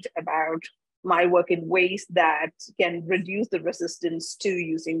educate about my work in ways that can reduce the resistance to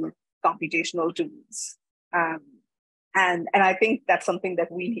using computational tools. And I think that's something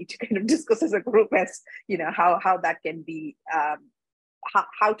that we need to kind of discuss as a group, as how that can be,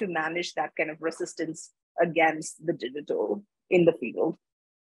 how to manage that kind of resistance against the digital in the field.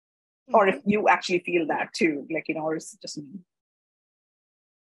 Or if you actually feel that too, or is it just me?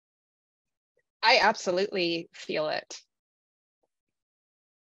 I absolutely feel it.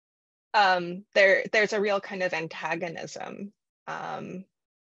 There's a real kind of antagonism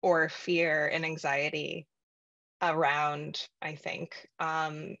or fear and anxiety around, I think,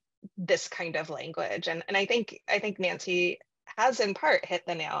 this kind of language. And I think Nancy has in part hit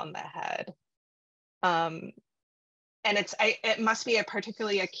the nail on the head. And it must be a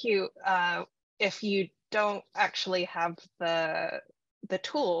particularly acute if you don't actually have the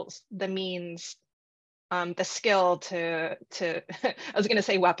tools, the means, the skill to I was going to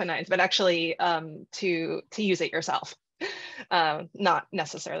say weaponize, but actually to use it yourself. Not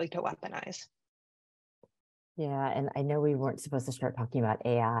necessarily to weaponize. Yeah, and I know we weren't supposed to start talking about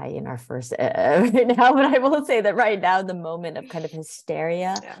AI in our first right now, but I will say that right now, the moment of kind of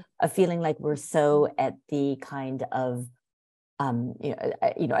hysteria, of feeling like we're so at the kind of,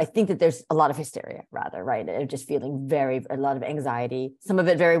 I think that there's a lot of hysteria, rather, right? Of just feeling a lot of anxiety, some of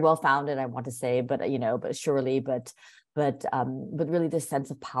it very well founded, I want to say, but really this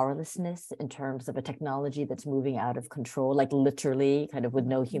sense of powerlessness in terms of a technology that's moving out of control, like literally kind of with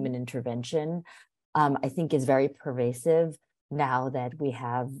no human intervention. I think is very pervasive now that we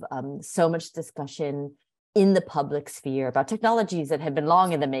have so much discussion in the public sphere about technologies that have been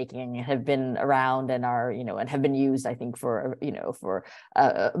long in the making, have been around and are, and have been used, I think, for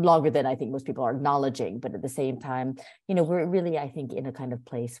longer than I think most people are acknowledging. But at the same time, we're really, I think, in a kind of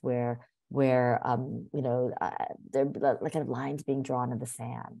place where there are kind of lines being drawn in the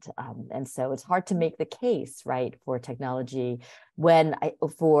sand. And so it's hard to make the case, right, for technology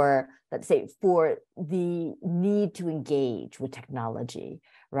for the need to engage with technology,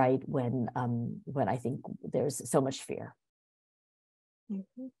 right, when I think there's so much fear.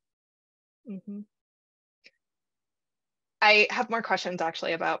 Mm-hmm. Mm-hmm. I have more questions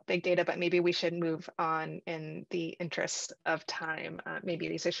actually about big data, but maybe we should move on in the interest of time. Maybe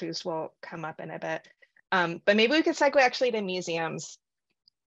these issues will come up in a bit. But maybe we could segue actually to museums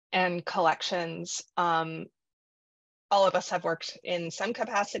and collections. All of us have worked in some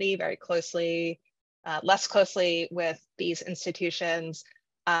capacity very closely, less closely with these institutions.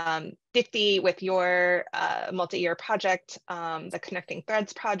 Deepthi, with your multi-year project, the Connecting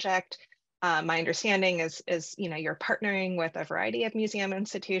Threads project, my understanding is you're partnering with a variety of museum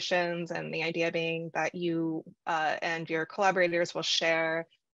institutions, and the idea being that you and your collaborators will share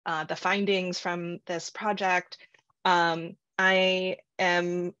the findings from this project. I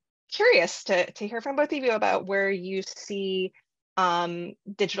am curious to hear from both of you about where you see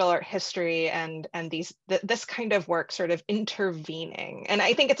digital art history and this kind of work sort of intervening. And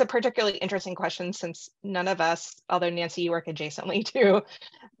I think it's a particularly interesting question since none of us, although Nancy, you work adjacently to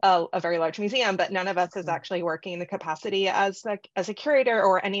a very large museum, but none of us is actually working in the capacity as a curator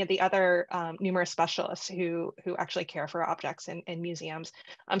or any of the other numerous specialists who actually care for objects in museums.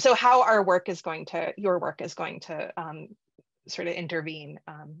 So how your work is going to sort of intervene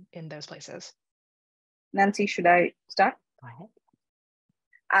in those places. Nancy, should I start? Go ahead.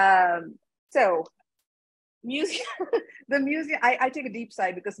 So museum, the museum, I take a deep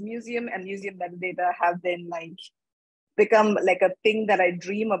sigh because museum and museum metadata have been become like a thing that I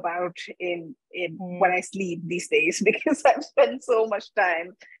dream about when I sleep these days, because I've spent so much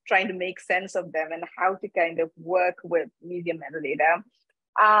time trying to make sense of them and how to kind of work with museum metadata.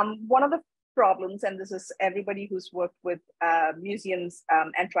 One of the problems, and this is everybody who's worked with museums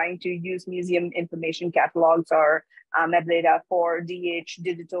and trying to use museum information catalogs or metadata for DH,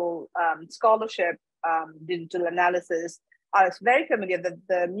 digital scholarship, digital analysis, are very familiar that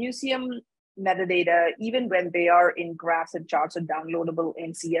the museum metadata, even when they are in graphs and charts or downloadable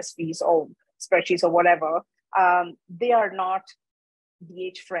in CSVs or spreadsheets or whatever, they are not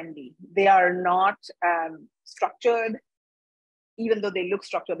DH friendly. They are not structured. Even though they look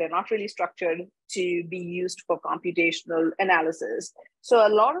structured, they're not really structured to be used for computational analysis. So a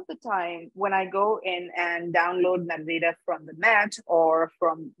lot of the time when I go in and download metadata from the Met or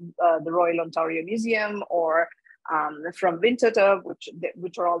from the Royal Ontario Museum or from Winterthur,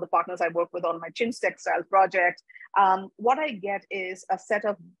 which are all the partners I work with on my Chintz Textile project, what I get is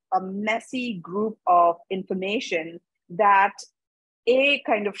a messy group of information that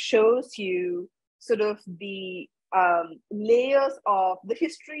kind of shows you sort of the layers of the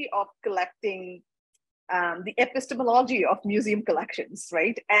history of collecting, the epistemology of museum collections,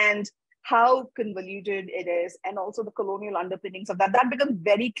 right? And how convoluted it is, and also the colonial underpinnings of that. That becomes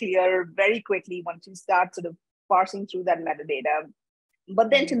very clear very quickly once you start sort of parsing through that metadata. But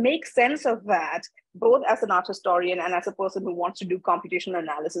then to make sense of that, both as an art historian and as a person who wants to do computational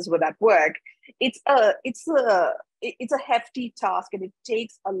analysis with that work, it's a hefty task, and it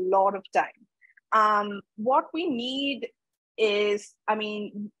takes a lot of time. What we need is, I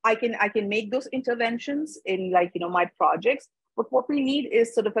mean, I can make those interventions in my projects, but what we need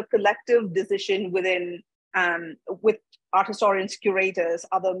is sort of a collective decision within with art historians, curators,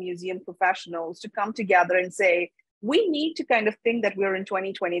 other museum professionals to come together and say, we need to kind of think that we're in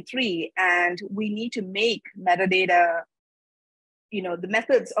 2023 and we need to make metadata, the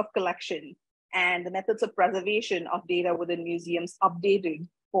methods of collection and the methods of preservation of data within museums updated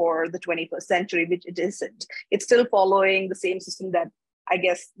for the 21st century, which it isn't. It's still following the same system that I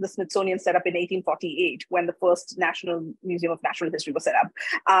guess the Smithsonian set up in 1848 when the first National Museum of Natural History was set up.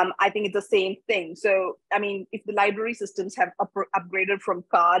 I think it's the same thing. So, I mean, if the library systems have upgraded from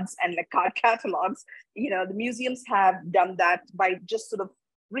cards and card catalogs, the museums have done that by just sort of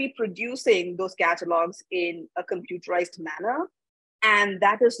reproducing those catalogs in a computerized manner. And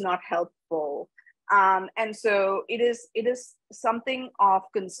that is not helpful. And so it is something of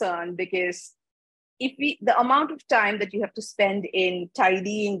concern, because the amount of time that you have to spend in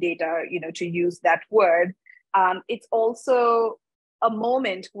tidying data, to use that word, it's also a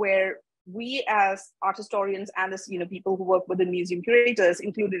moment where we as art historians and as people who work with the museum curators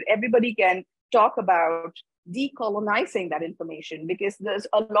included, everybody can talk about decolonizing that information, because there's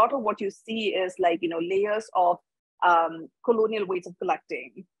a lot of what you see is like, layers of colonial ways of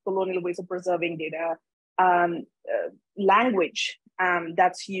collecting, colonial ways of preserving data, language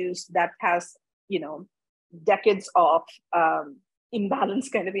that's used that has, decades of imbalance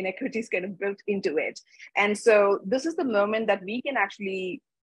kind of inequities kind of built into it. And so this is the moment that we can actually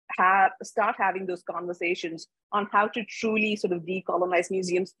start having those conversations on how to truly sort of decolonize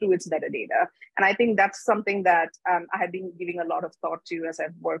museums through its metadata. And I think that's something that I have been giving a lot of thought to as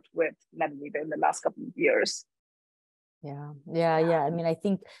I've worked with metadata in the last couple of years. Yeah. I mean, I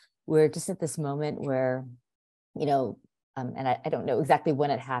think we're just at this moment where, and I don't know exactly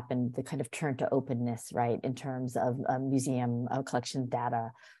when it happened, the kind of turn to openness, right, in terms of museum collection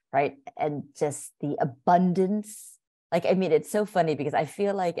data, right, and just the abundance. Like, I mean, it's so funny because I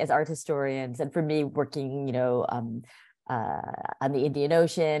feel like as art historians, and for me working, on the Indian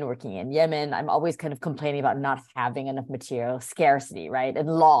Ocean, working in Yemen, I'm always kind of complaining about not having enough material, scarcity, right, and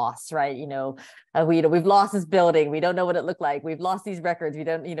loss, right? We've lost this building. We don't know what it looked like. We've lost these records. We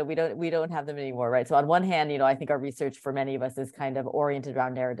don't have them anymore, right? So on one hand, I think our research for many of us is kind of oriented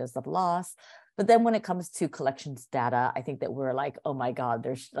around narratives of loss. But then when it comes to collections data, I think that we're like, oh my God,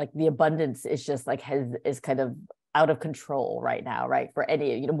 there's like the abundance is just like is kind of out of control right now, right? For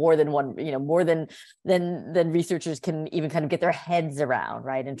any, more than one, more than researchers can even kind of get their heads around,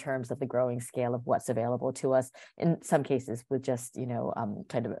 right? In terms of the growing scale of what's available to us, in some cases with just,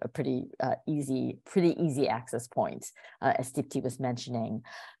 kind of a pretty easy access point, as Deepthi was mentioning.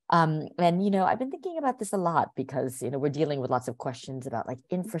 And, I've been thinking about this a lot because, we're dealing with lots of questions about like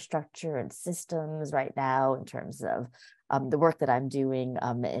infrastructure and systems right now in terms of the work that I'm doing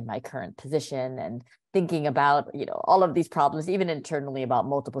in my current position, and thinking about, all of these problems, even internally, about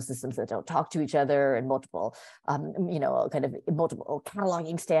multiple systems that don't talk to each other, and multiple, kind of multiple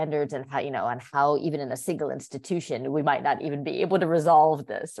cataloging standards, and how, and how even in a single institution, we might not even be able to resolve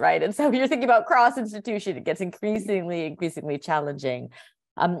this, right? And so if you're thinking about cross-institution, it gets increasingly challenging.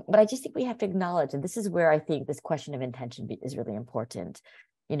 But I just think we have to acknowledge, and this is where I think this question of intention is really important.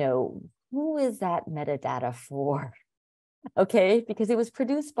 Who is that metadata for? Okay, because it was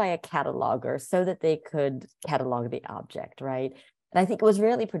produced by a cataloger so that they could catalog the object, right? And I think it was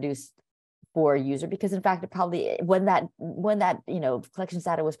rarely produced for a user because, in fact, it probably when that collections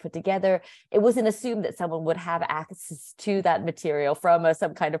data was put together, it wasn't assumed that someone would have access to that material from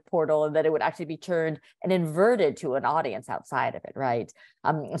some kind of portal, and that it would actually be turned and inverted to an audience outside of it, right?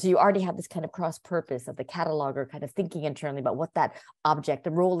 So you already have this kind of cross purpose of the cataloger kind of thinking internally about what that object,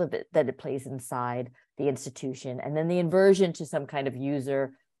 the role of it that it plays inside the institution, and then the inversion to some kind of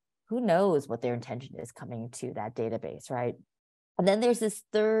user who knows what their intention is coming to that database, right? And then there's this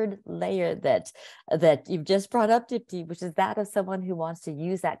third layer that you've just brought up, Deepthi, which is that of someone who wants to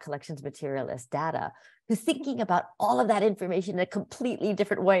use that collections material as data, who's thinking about all of that information in a completely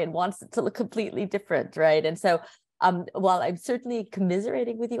different way and wants it to look completely different, right? And so while I'm certainly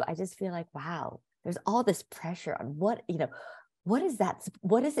commiserating with you, I just feel like, wow, there's all this pressure on what is that?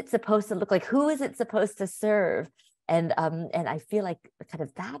 What is it supposed to look like? Who is it supposed to serve? And I feel like kind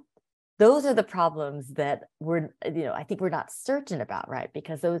of that. Those are the problems that I think we're not certain about, right?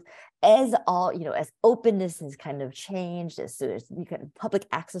 Because those, as openness has kind of changed, as public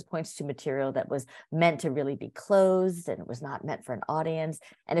access points to material that was meant to really be closed and it was not meant for an audience,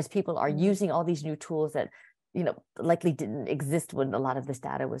 and as people are using all these new tools that likely didn't exist when a lot of this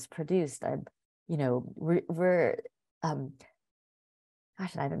data was produced,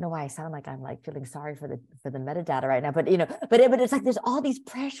 gosh, I don't know why I sound like I'm like feeling sorry for the metadata right now, but but it's like there's all these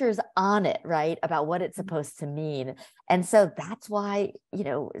pressures on it, right, about what it's supposed to mean, and so that's why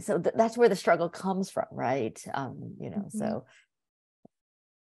that's where the struggle comes from, right? So.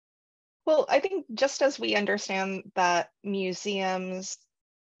 Well, I think just as we understand that museums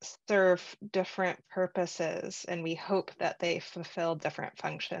serve different purposes, and we hope that they fulfill different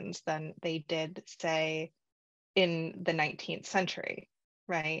functions than they did, say, in the 19th century.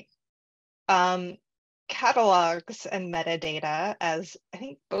 Right. Catalogs and metadata, as I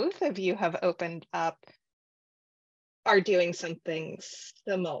think both of you have opened up, are doing something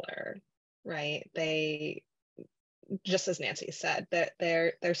similar, right? They, just as Nancy said, that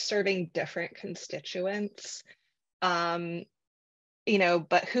they're serving different constituents. But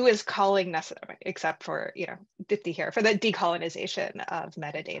who is calling necessarily, except for, Deepthi here, for the decolonization of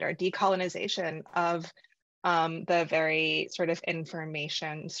metadata, decolonization of the very sort of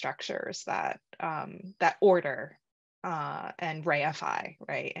information structures that that order and reify,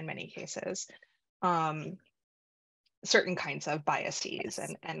 right, in many cases, certain kinds of biases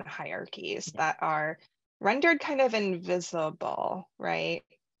and hierarchies that are rendered kind of invisible, right?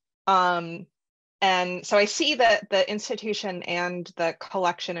 And so I see that the institution and the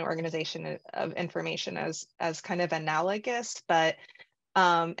collection and organization of information as kind of analogous, but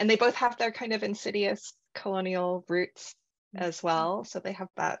and they both have their kind of insidious colonial roots as well. So they have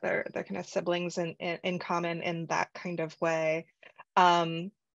that, they're kind of siblings in common in that kind of way.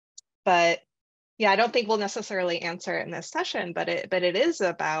 But yeah, I don't think we'll necessarily answer it in this session, but it is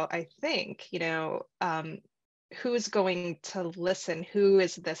about, I think, you know, who's going to listen? Who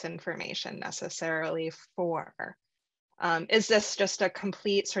is this information necessarily for? Is this just a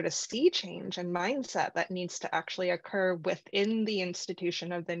complete sort of sea change in mindset that needs to actually occur within the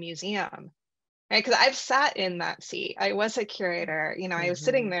institution of the museum? Right, because I've sat in that seat. I was a curator. You know, I was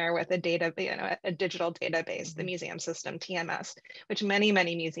sitting there with a data, you know, a digital database, the museum system TMS, which many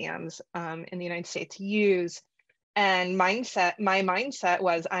museums in the United States use. And my mindset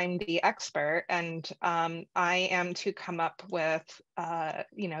was, I'm the expert, and I am to come up with,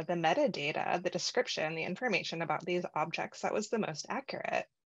 you know, the metadata, the description, the information about these objects that was the most accurate.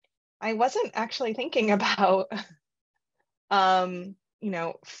 I wasn't actually thinking about, you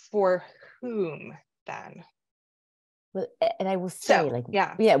know, for whom then. Well, and I will say, So, like,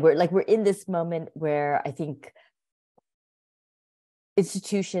 yeah, we're in this moment where I think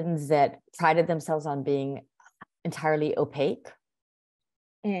institutions that prided themselves on being entirely opaque,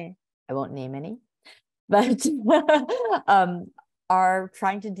 I won't name any, but are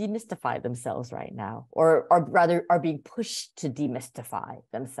trying to demystify themselves right now, or rather are being pushed to demystify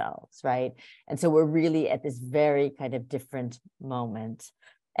themselves, right? And so we're really at this very kind of different moment.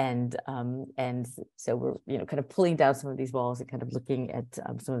 And so we're, you know, kind of pulling down some of these walls and kind of looking at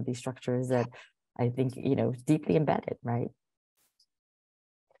some of these structures that I think, you know, deeply embedded, right?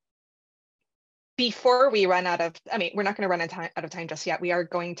 Before we run out of, I mean, we're not going to run out of time just yet. We are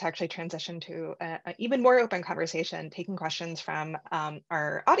going to actually transition to an even more open conversation, taking questions from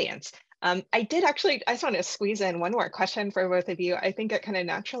our audience. I just want to squeeze in one more question for both of you. I think it kind of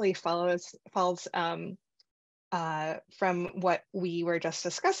naturally falls from what we were just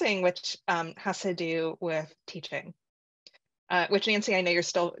discussing, which has to do with teaching, which, Nancy, I know you're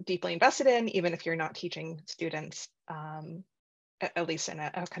still deeply invested in, even if you're not teaching students, at least in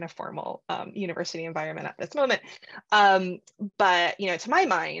a kind of formal university environment at this moment. But, you know, to my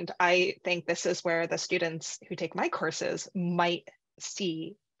mind, I think this is where the students who take my courses might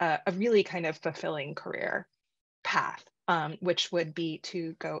see a really kind of fulfilling career path, which would be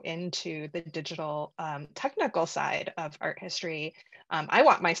to go into the digital technical side of art history. I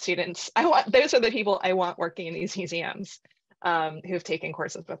want my students, those are the people I want working in these museums who have taken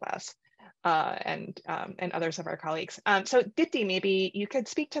courses with us. And others of our colleagues. So Deepthi, maybe you could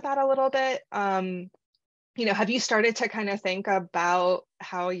speak to that a little bit. You know, have you started to kind of think about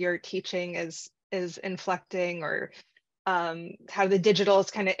how your teaching is inflecting, or how the digital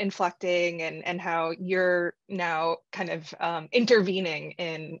is kind of inflecting, and how you're now kind of intervening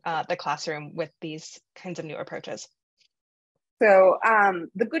in the classroom with these kinds of new approaches? So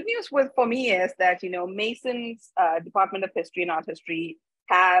the good news for me is that, you know, Mason's Department of History and Art History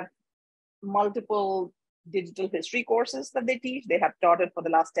have multiple digital history courses that they teach. They have taught it for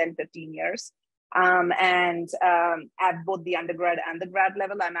the last 10, 15 years. And at both the undergrad and the grad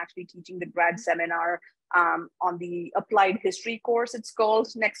level, I'm actually teaching the grad seminar on the applied history course, it's called,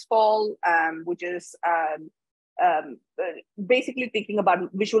 next fall, which is basically thinking about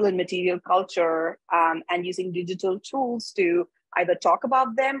visual and material culture and using digital tools to either talk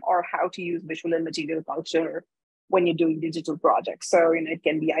about them or how to use visual and material culture when you're doing digital projects. So, you know, it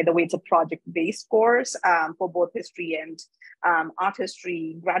can be either way, it's a project-based course for both history and art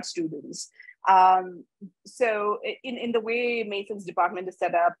history grad students. So in the way Mason's department is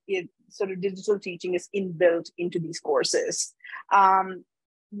set up, sort of digital teaching is inbuilt into these courses.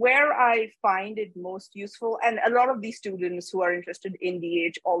 Where I find it most useful, and a lot of these students who are interested in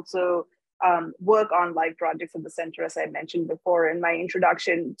DH also work on live projects at the center, as I mentioned before in my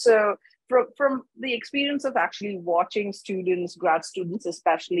introduction. So from the experience of actually watching students, grad students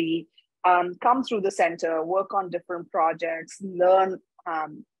especially, come through the center, work on different projects, learn,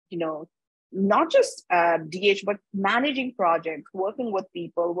 you know, not just DH, but managing projects, working with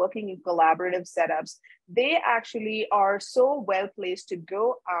people, working in collaborative setups, they actually are so well placed to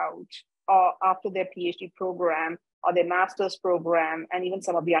go out after their PhD program or their master's program, and even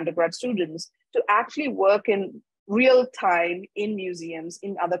some of the undergrad students, to actually work in real time in museums,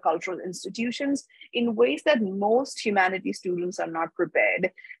 in other cultural institutions, in ways that most humanities students are not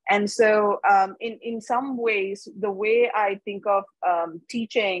prepared. And so in some ways, the way I think of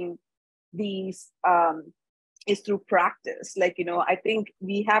teaching these is through practice. Like, you know, I think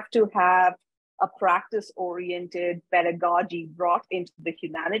we have to have a practice-oriented pedagogy brought into the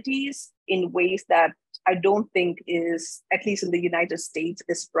humanities in ways that I don't think is, at least in the United States,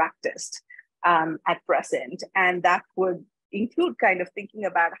 is practiced at present. And that would include kind of thinking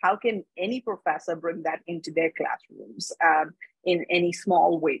about how can any professor bring that into their classrooms in any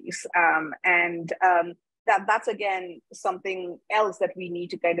small ways. That's again something else that we need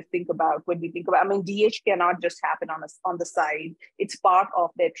to kind of think about when we think about. I mean, DH cannot just happen on the side. It's part of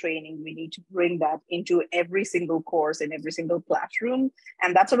their training. We need to bring that into every single course in every single classroom,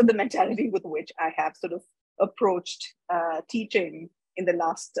 and that's sort of the mentality with which I have sort of approached teaching in the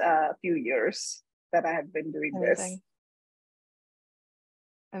last few years that I have been doing this.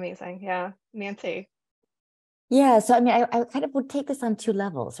 Amazing, yeah, Nancy. Yeah, so I mean, I kind of would take this on two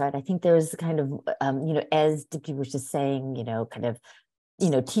levels, right? I think there's kind of, you know, as Deepthi was just saying, you know, kind of, you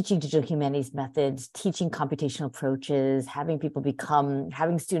know, teaching digital humanities methods, teaching computational approaches, having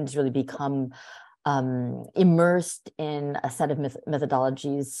students really become immersed in a set of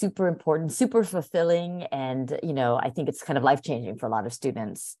methodologies, super important, super fulfilling. And, you know, I think it's kind of life-changing for a lot of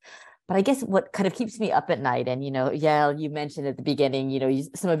students. But I guess what kind of keeps me up at night, and, you know, Yael, you mentioned at the beginning, you know,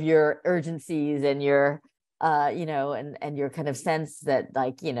 some of your urgencies and your you know, and your kind of sense that,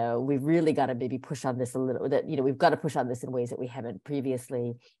 like, you know, we've really got to maybe push on this a little, that, you know, we've got to push on this in ways that we haven't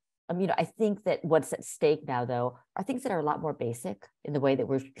previously. You know, I think that what's at stake now, though, are things that are a lot more basic in the way that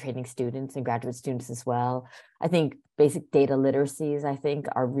we're training students and graduate students as well. I think basic data literacies, I think,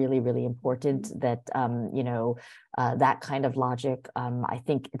 are really, really important. That, you know, that kind of logic, I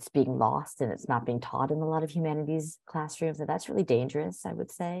think it's being lost and it's not being taught in a lot of humanities classrooms. And that's really dangerous, I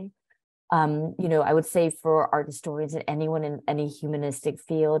would say. You know, I would say for art historians and anyone in any humanistic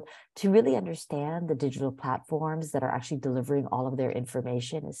field, to really understand the digital platforms that are actually delivering all of their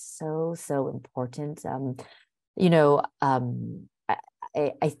information is so, so important. You know,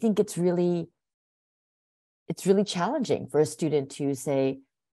 I think it's really challenging for a student to say,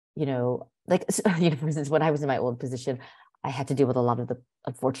 you know, like, you know, for instance, when I was in my old position, I had to deal with a lot of the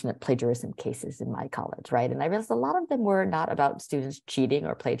unfortunate plagiarism cases in my college, right? And I realized a lot of them were not about students cheating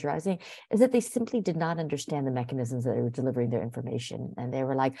or plagiarizing, is that they simply did not understand the mechanisms that they were delivering their information. And they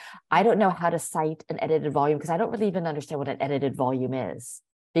were like, I don't know how to cite an edited volume because I don't really even understand what an edited volume is,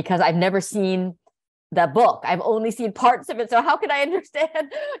 because I've never seen that book. I've only seen parts of it. So how can I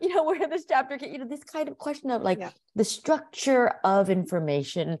understand, you know, where this chapter, you know, this kind of question of like the structure of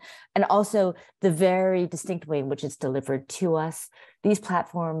information and also the very distinct way in which it's delivered to us. These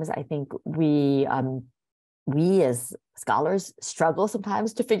platforms, I think we as scholars struggle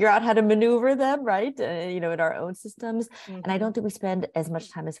sometimes to figure out how to maneuver them, right? You know, in our own systems. And I don't think we spend as much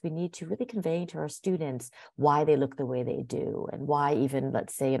time as we need to really conveying to our students why they look the way they do, and why even,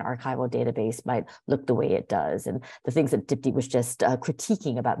 let's say, an archival database might look the way it does. And the things that Deepthi was just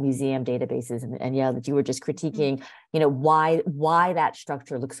critiquing about museum databases, and yeah, that you were just critiquing, you know, why that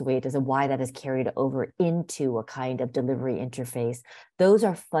structure looks the way it does and why that is carried over into a kind of delivery interface. Those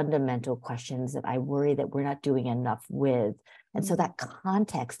are fundamental questions that I worry that we're not doing enough with. And so that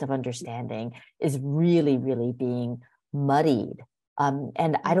context of understanding is really, really being muddied.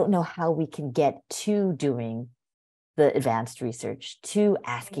 And I don't know how we can get to doing the advanced research, to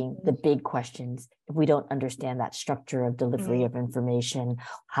asking the big questions, if we don't understand that structure of delivery of information,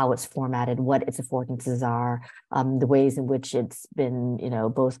 how it's formatted, what its affordances are, the ways in which it's been, you know,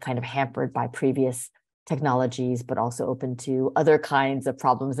 both kind of hampered by previous technologies, but also open to other kinds of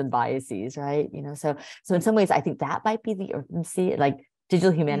problems and biases, right? You know, so in some ways, I think that might be the urgency, like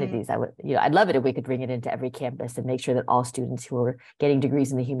digital humanities. I would, you know, I'd love it if we could bring it into every campus and make sure that all students who are getting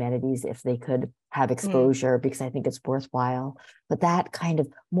degrees in the humanities, if they could have exposure, because I think it's worthwhile. But that kind of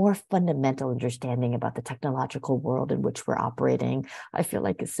more fundamental understanding about the technological world in which we're operating, I feel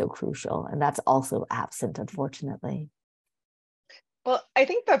like is so crucial. And that's also absent, unfortunately. Well, I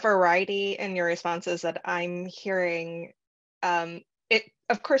think the variety in your responses that I'm hearing, it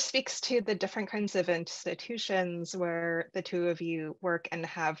of course speaks to the different kinds of institutions where the two of you work and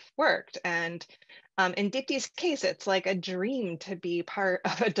have worked. And in Deepthi's case, it's like a dream to be part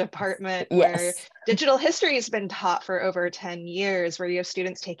of a department where digital history has been taught for over 10 years, where you have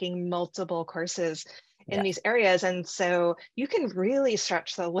students taking multiple courses in these areas. And so you can really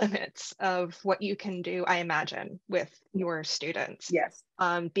stretch the limits of what you can do, I imagine, with your students.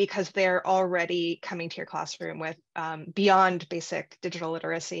 Because they're already coming to your classroom with beyond basic digital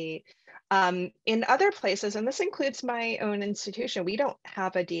literacy. In other places, and this includes my own institution, we don't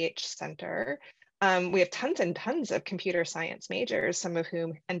have a DH center. We have tons and tons of computer science majors, some of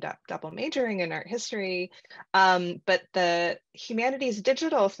whom end up double majoring in art history. But the humanities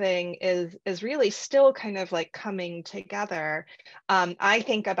digital thing is really still kind of like coming together. I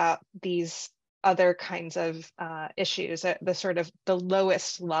think about these other kinds of issues, the sort of the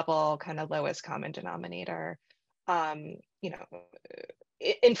lowest level, kind of lowest common denominator, you know,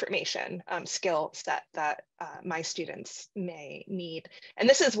 information skill set that my students may need. And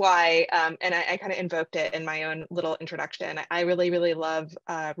this is why, and I kind of invoked it in my own little introduction, I really, really love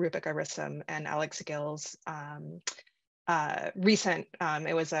Rupika Rissom and Alex Gill's recent,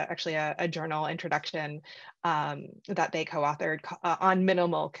 it was actually a journal introduction that they co-authored on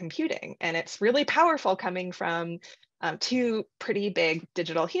minimal computing. And it's really powerful coming from two pretty big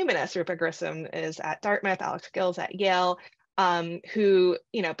digital humanists. Rupika Rissom is at Dartmouth, Alex Gill's at Yale, who,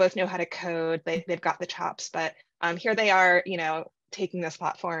 you know, both know how to code, they've got the chops, but here they are, you know, taking this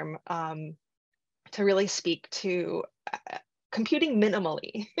platform to really speak to computing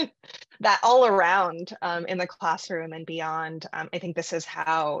minimally, that all around in the classroom and beyond. I think this is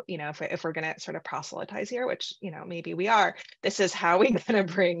how, you know, if we're going to sort of proselytize here, which, you know, maybe we are, this is how we're going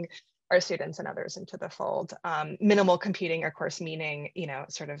to bring our students and others into the fold. Minimal computing, of course, meaning, you know,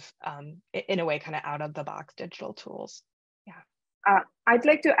 sort of in a way, kind of out of the box digital tools. Yeah. I'd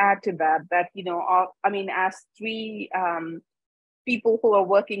like to add to that, you know, I mean, as three people who are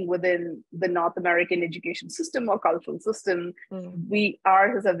working within the North American education system or cultural system,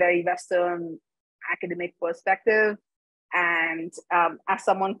 ours is a very Western academic perspective. And as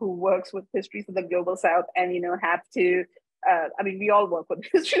someone who works with histories of the global South and, you know, have to, I mean, we all work with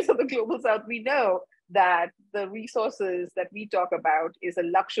histories of the global South, we know that the resources that we talk about is a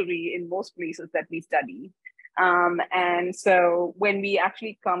luxury in most places that we study. And so when we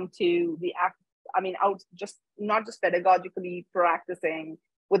actually come to the not just pedagogically practicing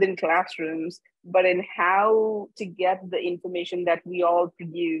within classrooms, but in how to get the information that we all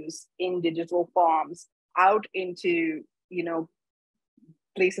produce in digital forms out into, you know,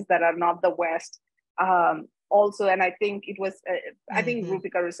 places that are not the West. Also, and I think it was, I think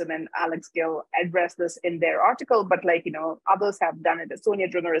Rupika Rissom and Alex Gill addressed this in their article, but like, you know, others have done it. Sonia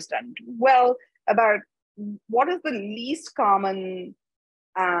Drimmer has done it well, about what is the least common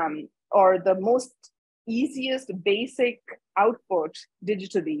or the most easiest basic output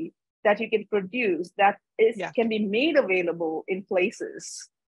digitally that you can produce that can be made available in places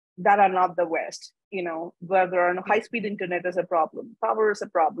that are not the West, you know, where there are no high-speed internet is a problem, power is a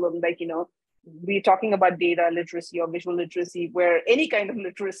problem, like, you know, we're talking about data literacy or visual literacy, where any kind of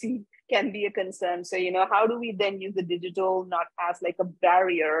literacy can be a concern. So, you know, how do we then use the digital not as like a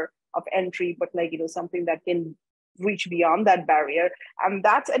barrier of entry, but like, you know, something that can reach beyond that barrier? And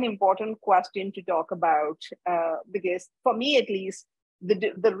that's an important question to talk about, because for me at least,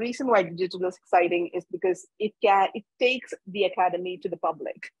 the reason why digital is exciting is because it takes the academy to the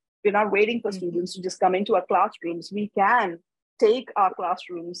public. We're not waiting for students to just come into our classrooms. We can take our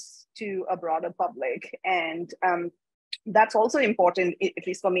classrooms to a broader public. And that's also important, at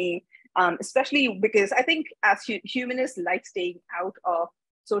least for me, especially because I think as humanists like staying out of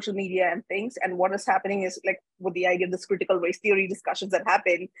social media and things. And what is happening is, like, with the idea of this critical race theory discussions that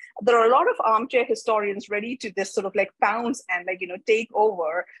happen, there are a lot of armchair historians ready to just sort of like pounce and, like, you know, take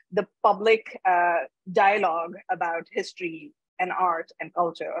over the public dialogue about history and art and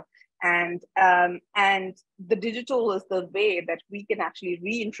culture. And the digital is the way that we can actually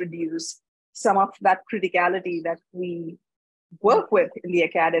reintroduce some of that criticality that we work with in the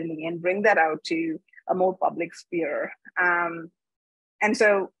academy and bring that out to a more public sphere. And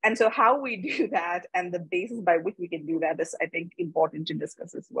so how we do that and the basis by which we can do that is, I think, important to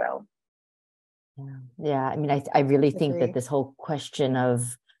discuss as well. Yeah. I mean, I really think that this whole question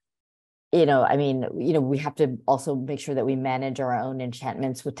of, you know, I mean, you know, we have to also make sure that we manage our own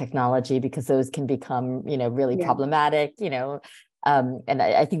enchantments with technology, because those can become, you know, really problematic, you know. And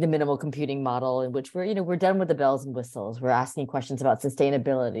I think the minimal computing model, in which we're done with the bells and whistles. We're asking questions about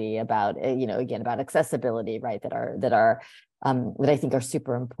sustainability, about, you know, again, about accessibility, right? That I think are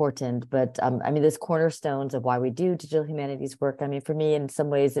super important. But I mean, those cornerstones of why we do digital humanities work. I mean, for me, in some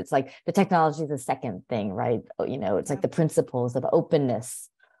ways, it's like the technology is the second thing, right? You know, it's like the principles of openness,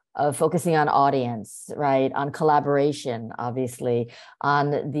 of focusing on audience, right? On collaboration, obviously,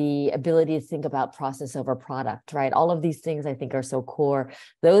 on the ability to think about process over product, right? All of these things I think are so core.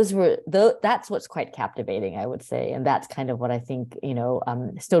 That's what's quite captivating, I would say. And that's kind of what I think, you know,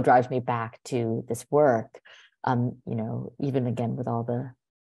 still drives me back to this work, you know, even again with all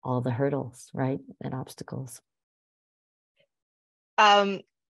the hurdles, right? And obstacles.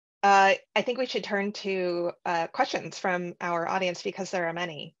 I think we should turn to questions from our audience, because there are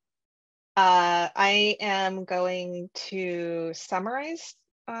many. I am going to summarize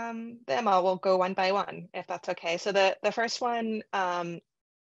them. We'll go one by one, if that's okay. So the first one,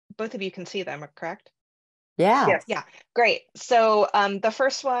 both of you can see them, correct? Yeah. Yes. Yeah, great. So the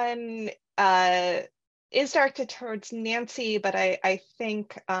first one is directed towards Nancy, but I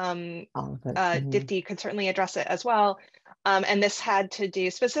think Deepthi could certainly address it as well. And this had to do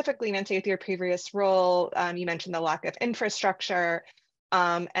specifically, Nancy, with your previous role. You mentioned the lack of infrastructure.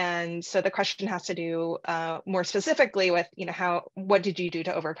 And so the question has to do more specifically with, what did you do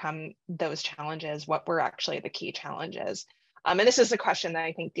to overcome those challenges? What were actually the key challenges? And this is a question that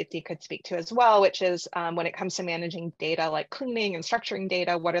I think Deepthi could speak to as well, which is when it comes to managing data, like cleaning and structuring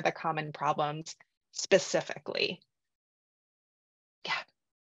data, what are the common problems specifically? Yeah.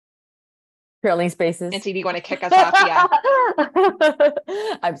 Curling spaces. Nancy, do you want to kick us off? Yeah.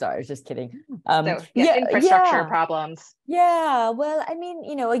 I'm sorry, I was just kidding. Infrastructure problems. Yeah, well, I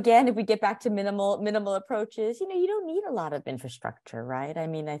mean, again, if we get back to minimal approaches, you don't need a lot of infrastructure, right? I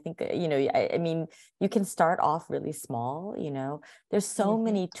mean, I think, I mean, you can start off really small, there's so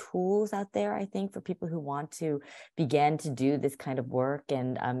many tools out there, I think, for people who want to begin to do this kind of work.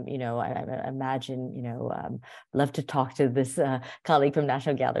 And, I imagine, love to talk to this colleague from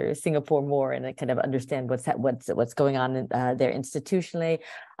National Gallery of Singapore more and kind of understand what's going on there institutionally.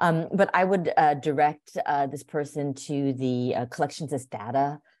 But I would direct this person to the collections as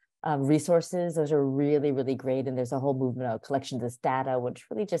data resources. Those are really, really great. And there's a whole movement of collections as data, which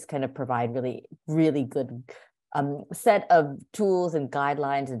really just kind of provide really, really good set of tools and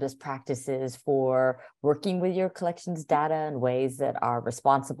guidelines and best practices for working with your collections data in ways that are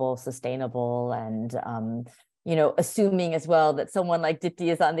responsible, sustainable, and assuming as well that someone like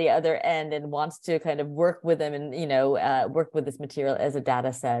Deepthi is on the other end and wants to kind of work with them and, work with this material as a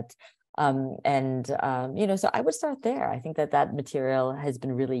data set. So I would start there. I think that material has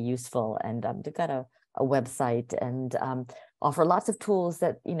been really useful, and they've got a website and offer lots of tools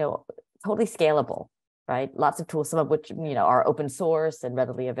that, totally scalable, right? Lots of tools, some of which, are open source and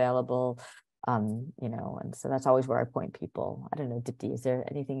readily available. And so that's always where I point people. I don't know, Deepthi, is there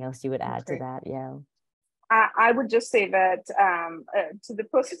anything else you would add to that? Yeah. I would just say that to the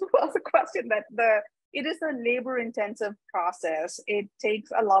person who asked the question, that it is a labor-intensive process. It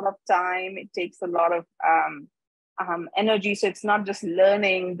takes a lot of time. It takes a lot of energy. So it's not just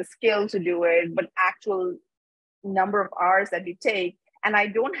learning the skill to do it, but actual number of hours that you take. And I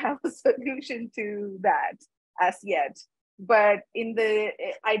don't have a solution to that as yet. But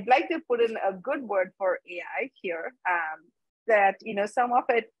I'd like to put in a good word for AI here. That some of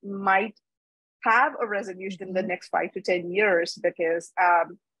it might have a resolution in the next 5 to 10 years, because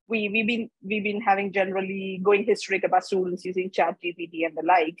we've been having generally going historic about students using ChatGPT and the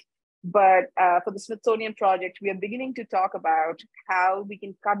like. But for the Smithsonian project, we are beginning to talk about how we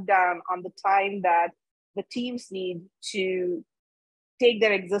can cut down on the time that the teams need to take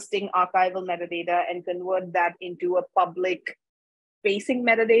their existing archival metadata and convert that into a public facing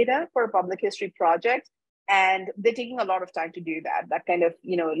metadata for a public history project. And they're taking a lot of time to do that kind of,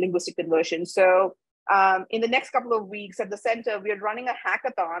 linguistic conversion. So in the next couple of weeks at the center, we are running a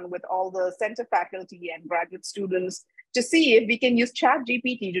hackathon with all the center faculty and graduate students to see if we can use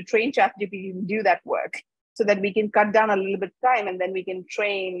ChatGPT to train ChatGPT to do that work, so that we can cut down a little bit of time, and then we can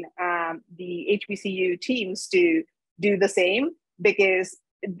train the HBCU teams to do the same, because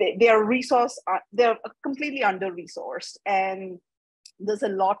they're completely under-resourced, and there's a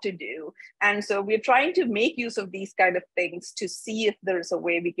lot to do. And so we're trying to make use of these kind of things to see if there's a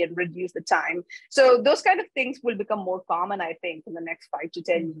way we can reduce the time. So those kind of things will become more common, I think, in the next 5 to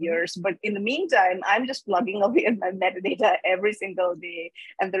 10 years. But in the meantime, I'm just plugging away at my metadata every single day,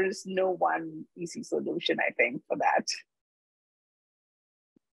 and there is no one easy solution, I think, for that.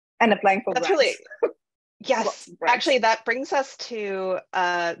 And applying for grants. Really, yes, actually, that brings us to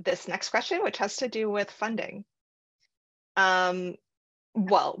this next question, which has to do with funding.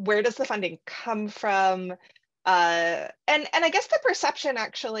 Well, where does the funding come from? And I guess the perception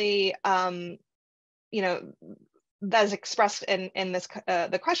actually, that's expressed in this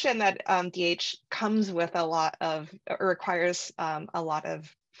the question that DH comes with a lot of, or requires a lot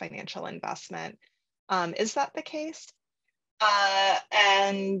of financial investment. Is that the case?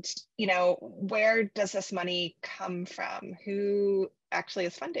 And where does this money come from? Who actually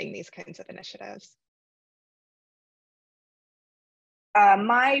is funding these kinds of initiatives?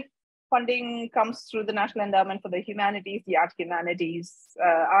 My funding comes through the National Endowment for the Humanities, the Arts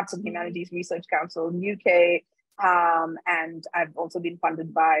and Humanities Research Council UK, and I've also been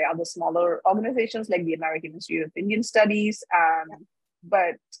funded by other smaller organizations like the American Institute of Indian Studies.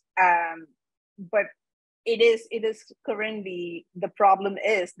 But it is currently, the problem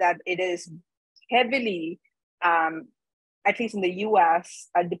is that it is heavily, at least in the US,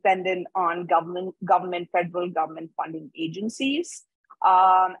 dependent on federal government funding agencies.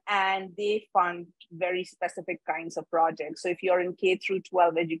 and they fund very specific kinds of projects. So if you're in K through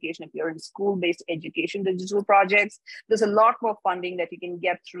 12 education, if you're in school-based education digital projects, there's a lot more funding that you can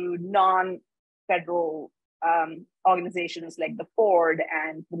get through non-federal organizations like the Ford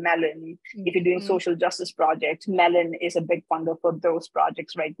and the Mellon. If you're doing social justice projects, Mellon is a big funder for those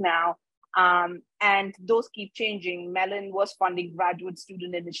projects right now. And those keep changing. Mellon was funding graduate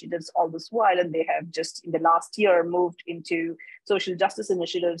student initiatives all this while, and they have just in the last year moved into social justice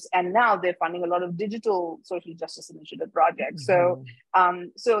initiatives, and now they're funding a lot of digital social justice initiative projects. So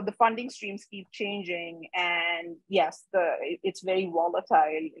the funding streams keep changing, and yes, it's very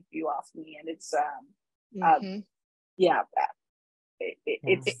volatile if you ask me, and it's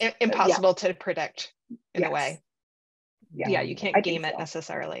it's impossible to predict in a way. Yeah, you can't game it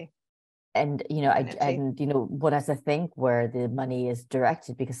necessarily. And one has to think where the money is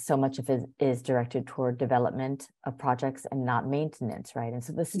directed, because so much of it is directed toward development of projects and not maintenance, right? And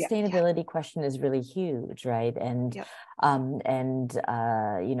so the sustainability question is really huge, right? And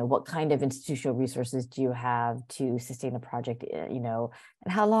what kind of institutional resources do you have to sustain a project, and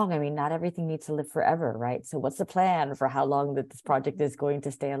how long? I mean, not everything needs to live forever, right? So what's the plan for how long that this project is going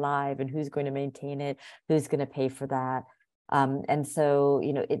to stay alive, and who's going to maintain it, who's going to pay for that? And so,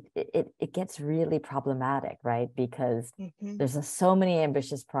 it gets really problematic, right? Because there's so many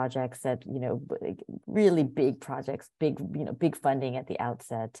ambitious projects that, really big projects, big funding at the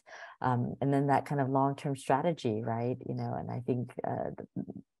outset. And then that kind of long-term strategy, right? And I think,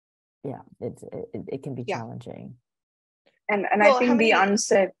 it can be challenging. And I think the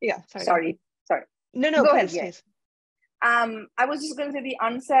unsaid, sorry. No, go please, ahead. Please. I was just going to say the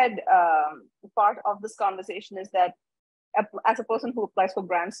unsaid part of this conversation is that as a person who applies for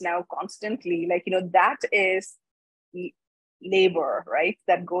grants now constantly, that is labor, right?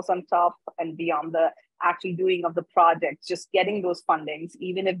 That goes on top and beyond the actual doing of the project, just getting those fundings,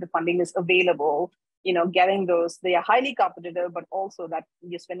 even if the funding is available, getting those, they are highly competitive, but also that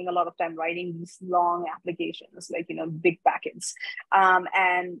you're spending a lot of time writing these long applications, big packets.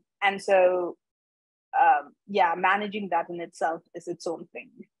 And so, managing that in itself is its own thing.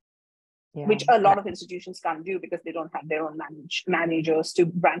 Yeah. Which a lot of institutions can't do because they don't have their own managers,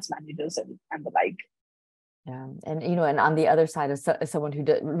 grants managers and the like. Yeah, and and on the other side of someone who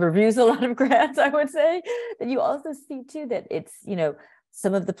reviews a lot of grants, I would say that you also see too that it's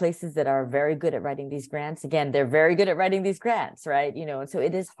some of the places that are very good at writing these grants, again, they're very good at writing these grants, right? And so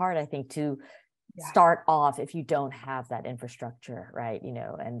it is hard, I think, to start off if you don't have that infrastructure, right?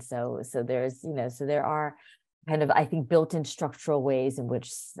 And so there's so there are kind of, I think, built-in structural ways in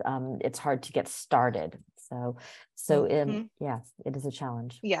which it's hard to get started. So it is a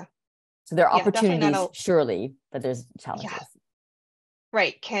challenge. Yeah. So there are opportunities, surely, but there's challenges. Yeah.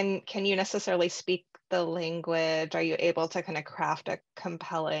 Right. Can you necessarily speak the language? Are you able to kind of craft a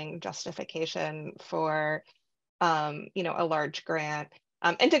compelling justification for, a large grant?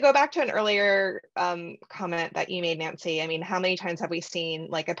 And to go back to an earlier comment that you made, Nancy, I mean, how many times have we seen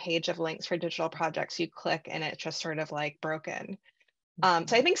like a page of links for digital projects, you click and it's just sort of like broken?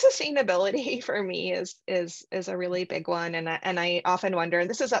 So I think sustainability for me is a really big one. And I often wonder, and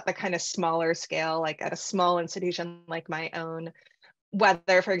this is at the kind of smaller scale, like at a small institution like my own,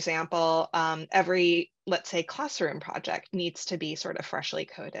 whether, for example, every, let's say, classroom project needs to be sort of freshly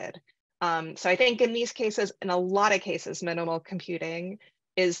coded. So I think in these cases, in a lot of cases, minimal computing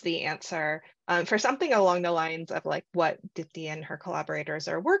is the answer. For something along the lines of like what Deepthi and her collaborators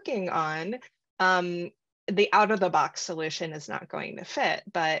are working on, the out-of-the-box solution is not going to fit.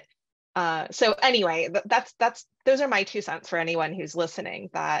 But so anyway, those are my 2 cents for anyone who's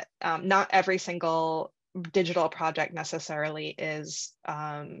listening, that not every single digital project necessarily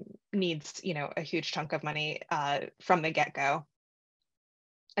needs a huge chunk of money from the get-go.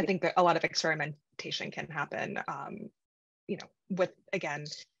 I think that a lot of experimentation can happen, with, again,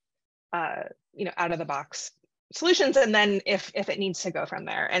 out of the box solutions. And then if it needs to go from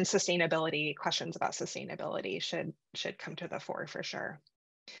there, and questions about sustainability should come to the fore for sure.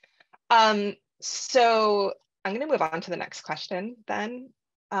 So I'm going to move on to the next question then.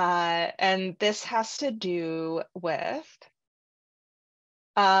 And this has to do with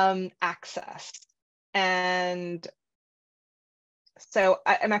access. And so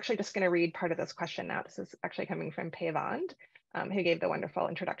I'm actually just going to read part of this question now. This is actually coming from Payvand, who gave the wonderful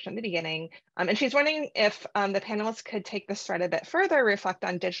introduction at the beginning. And she's wondering if the panelists could take this thread a bit further, reflect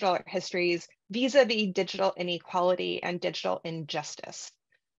on digital histories vis-a-vis digital inequality and digital injustice.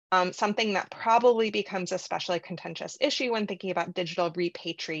 Something that probably becomes a especially contentious issue when thinking about digital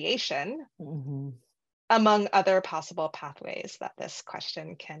repatriation, among other possible pathways that this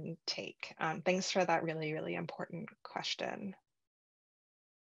question can take. Thanks for that really, really important question.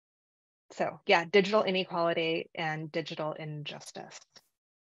 So yeah, digital inequality and digital injustice.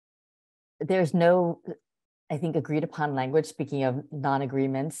 There's no, I think, agreed upon language, speaking of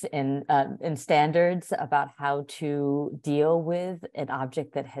non-agreements in standards about how to deal with an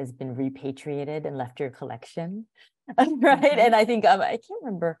object that has been repatriated and left your collection, right? And I think, I can't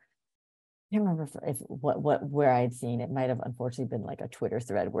remember if where I'd seen it. Might have unfortunately been like a Twitter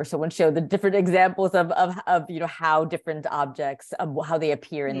thread where someone showed the different examples of how different objects, how they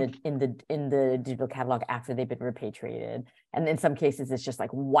appear in the digital catalog after they've been repatriated, and in some cases it's just like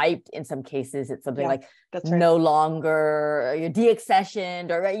wiped. In some cases it's something like no longer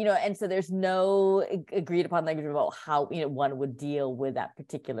deaccessioned, or and so there's no agreed upon language about how one would deal with that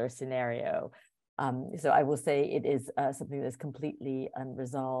particular scenario. So I will say it is something that's completely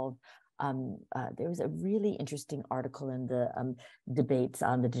unresolved. There was a really interesting article in the debates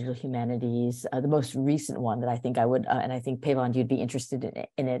on the digital humanities, the most recent one that I think I would, and I think Payvan, you'd be interested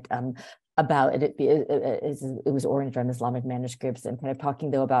in it, about it. It was oriented on Islamic manuscripts, and kind of talking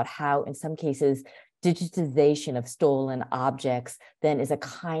though about how in some cases digitization of stolen objects then is a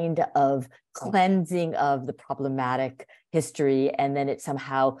kind of cleansing of the problematic history, and then it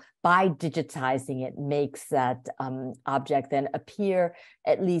somehow, by digitizing it, makes that object then appear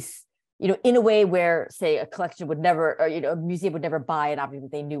at least in a way where, say, a collection would never, or a museum would never buy an object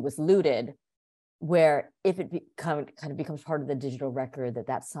that they knew was looted, where if it kind of becomes part of the digital record,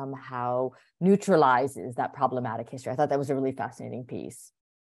 that somehow neutralizes that problematic history. I thought that was a really fascinating piece.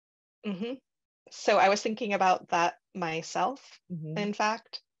 Mm-hmm. So I was thinking about that myself, in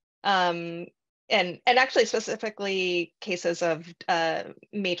fact, and actually specifically cases of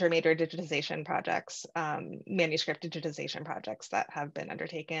major digitization projects, manuscript digitization projects that have been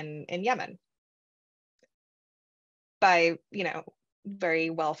undertaken in Yemen by very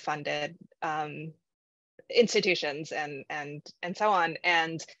well-funded institutions and so on,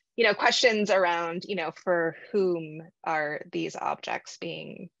 and questions around for whom are these objects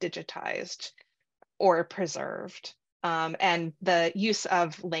being digitized or preserved, and the use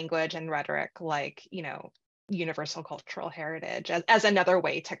of language and rhetoric like universal cultural heritage as another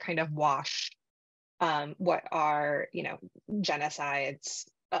way to kind of wash what are genocides,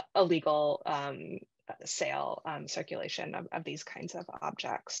 illegal sale, circulation of these kinds of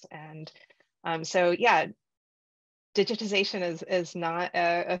objects. And so yeah, digitization is not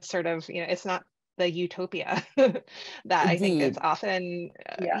a sort of it's not the utopia that I think it's often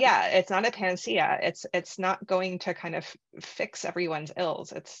it's not a panacea. It's not going to kind of fix everyone's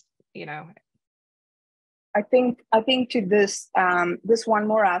ills. It's I think to this this one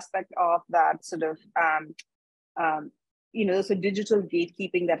more aspect of that sort of there's a digital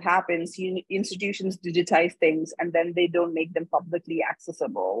gatekeeping that happens. Institutions digitize things and then they don't make them publicly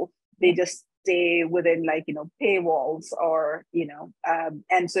accessible. They just stay within paywalls, or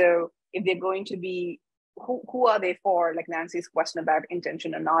and so if they're going to be, who are they for? Like Nancy's question about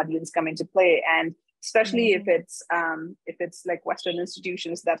intention and audience come into play, and especially if it's like Western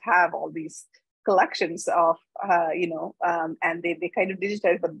institutions that have all these collections of and they kind of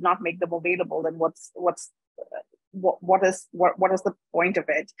digitize but not make them available, then what is the point of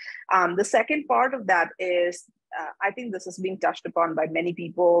it? The second part of that is I think this is being touched upon by many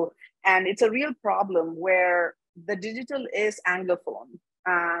people, and it's a real problem where the digital is Anglophone.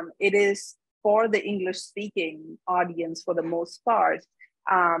 It is for the English-speaking audience for the most part.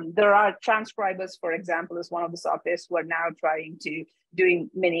 There are transcribers, for example, is one of the softwares who are now trying to doing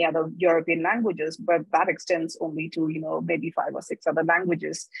many other European languages, but that extends only to maybe 5 or 6 other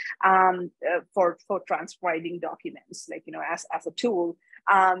languages for transcribing documents, as a tool.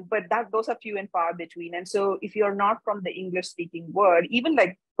 But those are few and far between. And so if you're not from the English-speaking world, even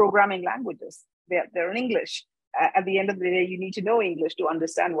like programming languages, they're in English. At the end of the day, you need to know English to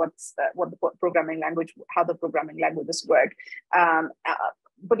understand what the programming language, how the programming languages work.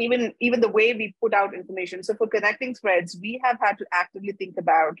 But even the way we put out information. So for connecting threads, we have had to actively think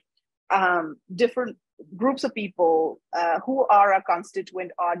about different groups of people who are a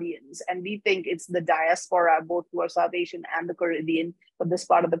constituent audience. And we think it's the diaspora, both who are South Asian and the Caribbean, for this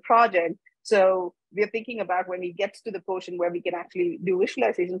part of the project. So we're thinking about when we get to the portion where we can actually do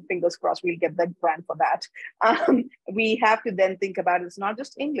visualization, fingers crossed, we'll get that grant for that. We have to then think about, it's not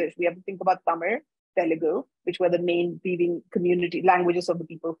just English. We have to think about Tamil, Telugu, which were the main weaving community languages of the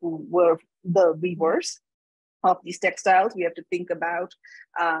people who were the weavers of these textiles. We have to think about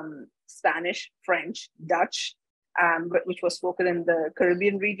Spanish, French, Dutch, which was spoken in the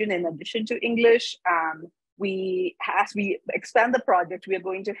Caribbean region in addition to English. As we expand the project, we are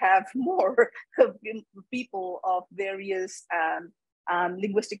going to have more people of various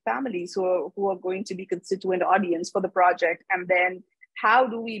linguistic families who are going to be constituent audience for the project. And then how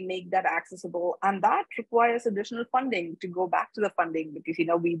do we make that accessible? And that requires additional funding. To go back to the funding, because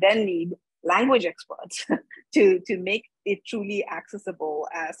we then need language experts to make it truly accessible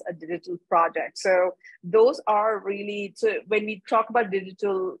as a digital project. So those are really, so when we talk about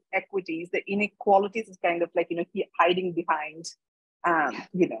digital equities, the inequalities is kind of like hiding behind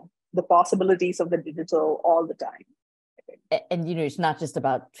the possibilities of the digital all the time. And it's not just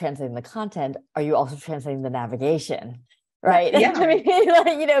about translating the content. Are you also translating the navigation? Right. Yeah.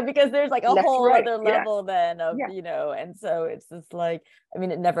 I mean, because there's like a Left, whole right. other level then of, Yeah. and so it's just like, I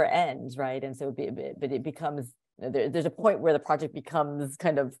mean, it never ends, right? And so but it becomes, there's a point where the project becomes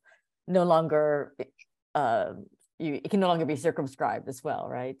kind of no longer, it can no longer be circumscribed as well,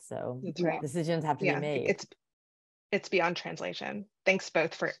 right? So That's right. Decisions have to be made. It's beyond translation. Thanks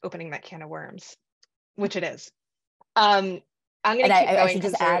both for opening that can of worms, which it is. I'm going to keep going. I should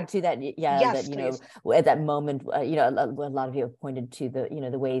just add to that, yes, that at that moment, a lot of you have pointed to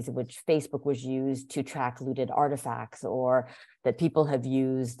the ways in which Facebook was used to track looted artifacts, or that people have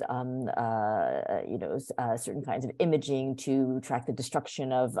used certain kinds of imaging to track the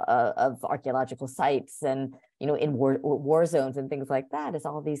destruction of archaeological sites, and in war zones and things like that. Is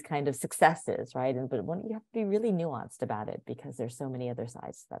all these kind of successes, right? But you have to be really nuanced about it, because there's so many other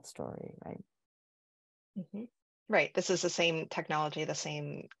sides to that story, right? Mm-hmm. Right. This is the same technology, the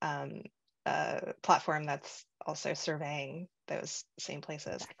same platform that's also surveying those same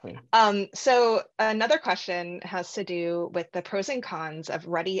places. Exactly. So another question has to do with the pros and cons of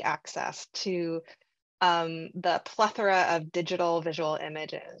ready access to the plethora of digital visual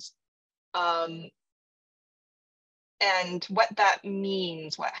images, and what that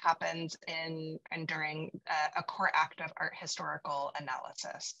means, what happens in and during a core act of art historical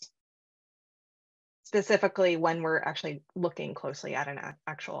analysis. Specifically when we're actually looking closely at an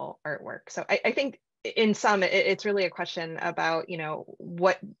actual artwork. So I think in some, it's really a question about,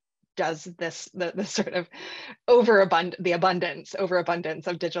 what does the sort of overabundance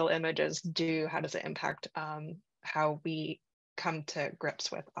of digital images do? How does it impact how we come to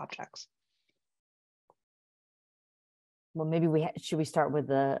grips with objects? Well, maybe should we start with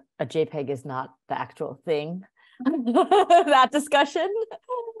a JPEG is not the actual thing? That discussion,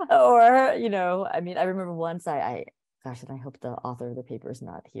 or I mean, I remember once and I hope the author of the paper is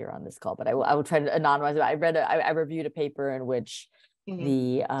not here on this call, but I will try to anonymize it. I reviewed a paper in which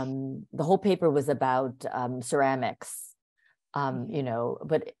the whole paper was about ceramics,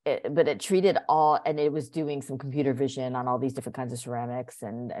 but it treated all, and it was doing some computer vision on all these different kinds of ceramics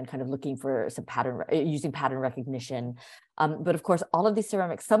and kind of looking for some using pattern recognition. But of course, all of these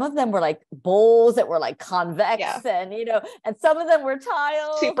ceramics, some of them were like bowls that were like convex, and and some of them were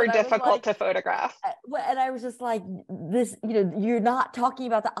tiles. Super difficult to photograph. And I was just like, this, you're not talking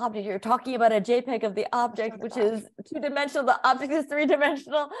about the object, you're talking about a JPEG of the object, which is two-dimensional. The object is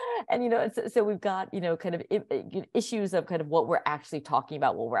three-dimensional, and so we've got kind of issues of kind of what we're actually talking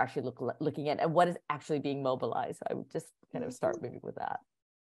about, what we're actually looking at, and what is actually being mobilized. So I would just kind of start maybe with that.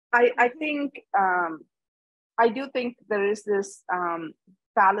 I think I do think there is this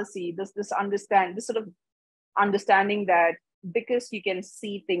fallacy, this sort of understanding that because you can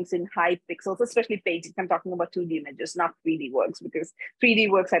see things in high pixels, especially paintings, I'm talking about 2D images, not 3D works, because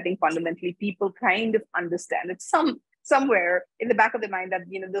 3D works, I think fundamentally people kind of understand it somewhere in the back of their mind that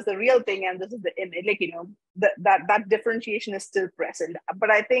there's the real thing and this is the image, that differentiation is still present.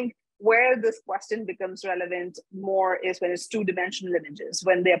 But I think where this question becomes relevant more is when it's two-dimensional images,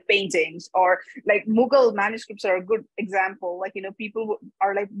 when they're paintings, or like Mughal manuscripts are a good example. People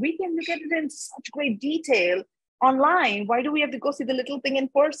are like, we can look at it in such great detail online. Why do we have to go see the little thing in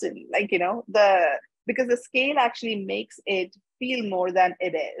person? Because the scale actually makes it feel more than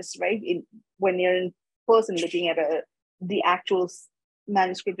it is, right? When you're in person looking at the actual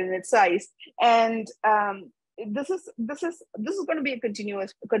manuscript in its size. And this is going to be a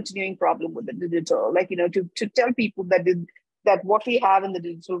continuing problem with the digital, to tell people that what we have in the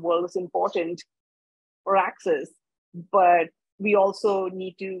digital world is important for access, but we also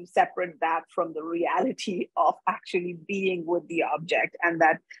need to separate that from the reality of actually being with the object, and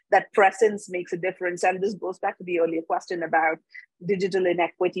that presence makes a difference. And this goes back to the earlier question about digital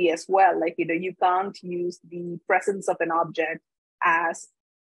inequity as well. You can't use the presence of an object as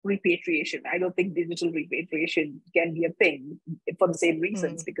repatriation. I don't think digital repatriation can be a thing for the same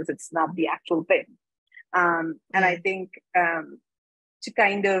reasons, because it's not the actual thing. And I think to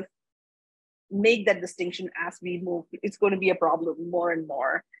kind of make that distinction as we move, it's going to be a problem more and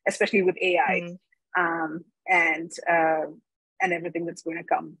more, especially with AI and everything that's going to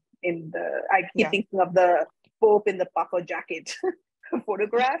come in I keep thinking of the Pope in the puffer jacket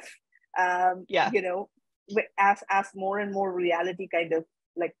photograph. as more and more reality kind of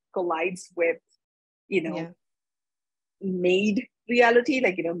like collides with, made reality,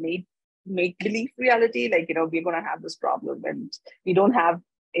 like, make believe reality, like, we're going to have this problem and we don't have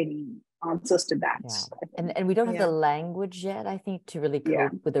any answers to that. Yeah. And we don't have the language yet, I think, to really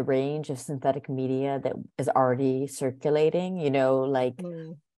cope with the range of synthetic media that is already circulating,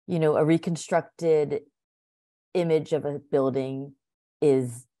 a reconstructed image of a building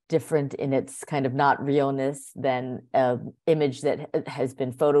is different in its kind of not realness than an image that has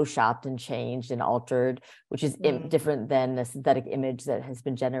been photoshopped and changed and altered, which is different than a synthetic image that has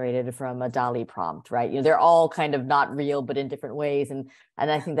been generated from a DALL-E prompt, right? They're all kind of not real, but in different ways. And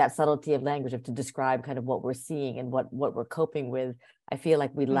I think that subtlety of language to describe kind of what we're seeing and what we're coping with, I feel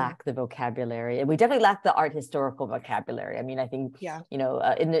like we lack the vocabulary, and we definitely lack the art historical vocabulary. I mean, I think,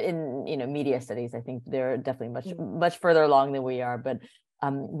 in media studies, I think they're definitely much further along than we are, but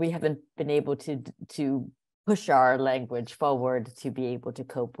we haven't been able to push our language forward to be able to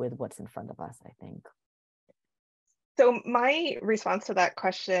cope with what's in front of us, I think. So my response to that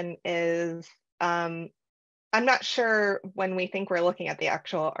question is, I'm not sure when we think we're looking at the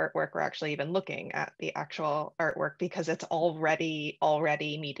actual artwork, we're actually even looking at the actual artwork, because it's already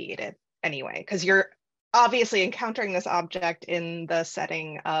mediated anyway, because you're obviously encountering this object in the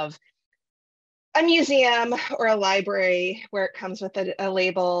setting of a museum or a library where it comes with a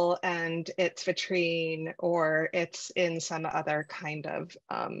label and its vitrine, or it's in some other kind of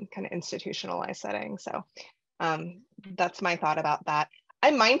institutionalized setting. So that's my thought about that.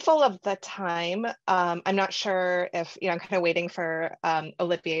 I'm mindful of the time. I'm not sure if, I'm kind of waiting for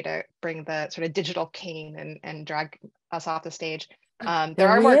Olivier to bring the sort of digital cane and drag us off the stage. There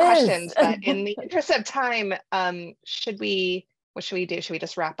are more questions, but in the interest of time, what should we do? Should we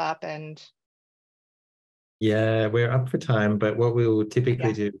just wrap up and... Yeah, we're up for time, but what we will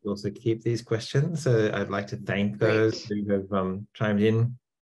typically do is also keep these questions. So I'd like to thank those who have chimed in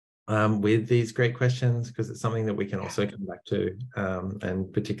with these great questions, because it's something that we can also come back to,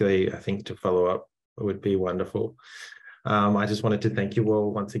 and particularly I think to follow up would be wonderful. I just wanted to thank you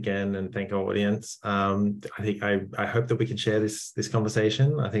all once again and thank our audience. I hope that we can share this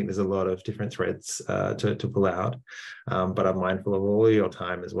conversation. I think there's a lot of different threads to pull out, but I'm mindful of all your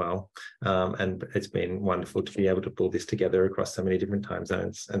time as well. And it's been wonderful to be able to pull this together across so many different time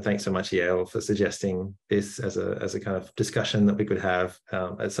zones. And thanks so much, Yael, for suggesting this as a kind of discussion that we could have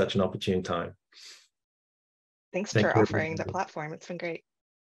at such an opportune time. Thanks for offering the platform. It's been great.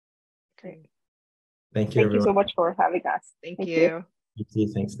 Great. Thank you, everyone. Thank you so much for having us. Thank you. You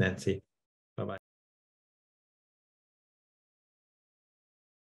too. Thanks, Nancy. Bye-bye.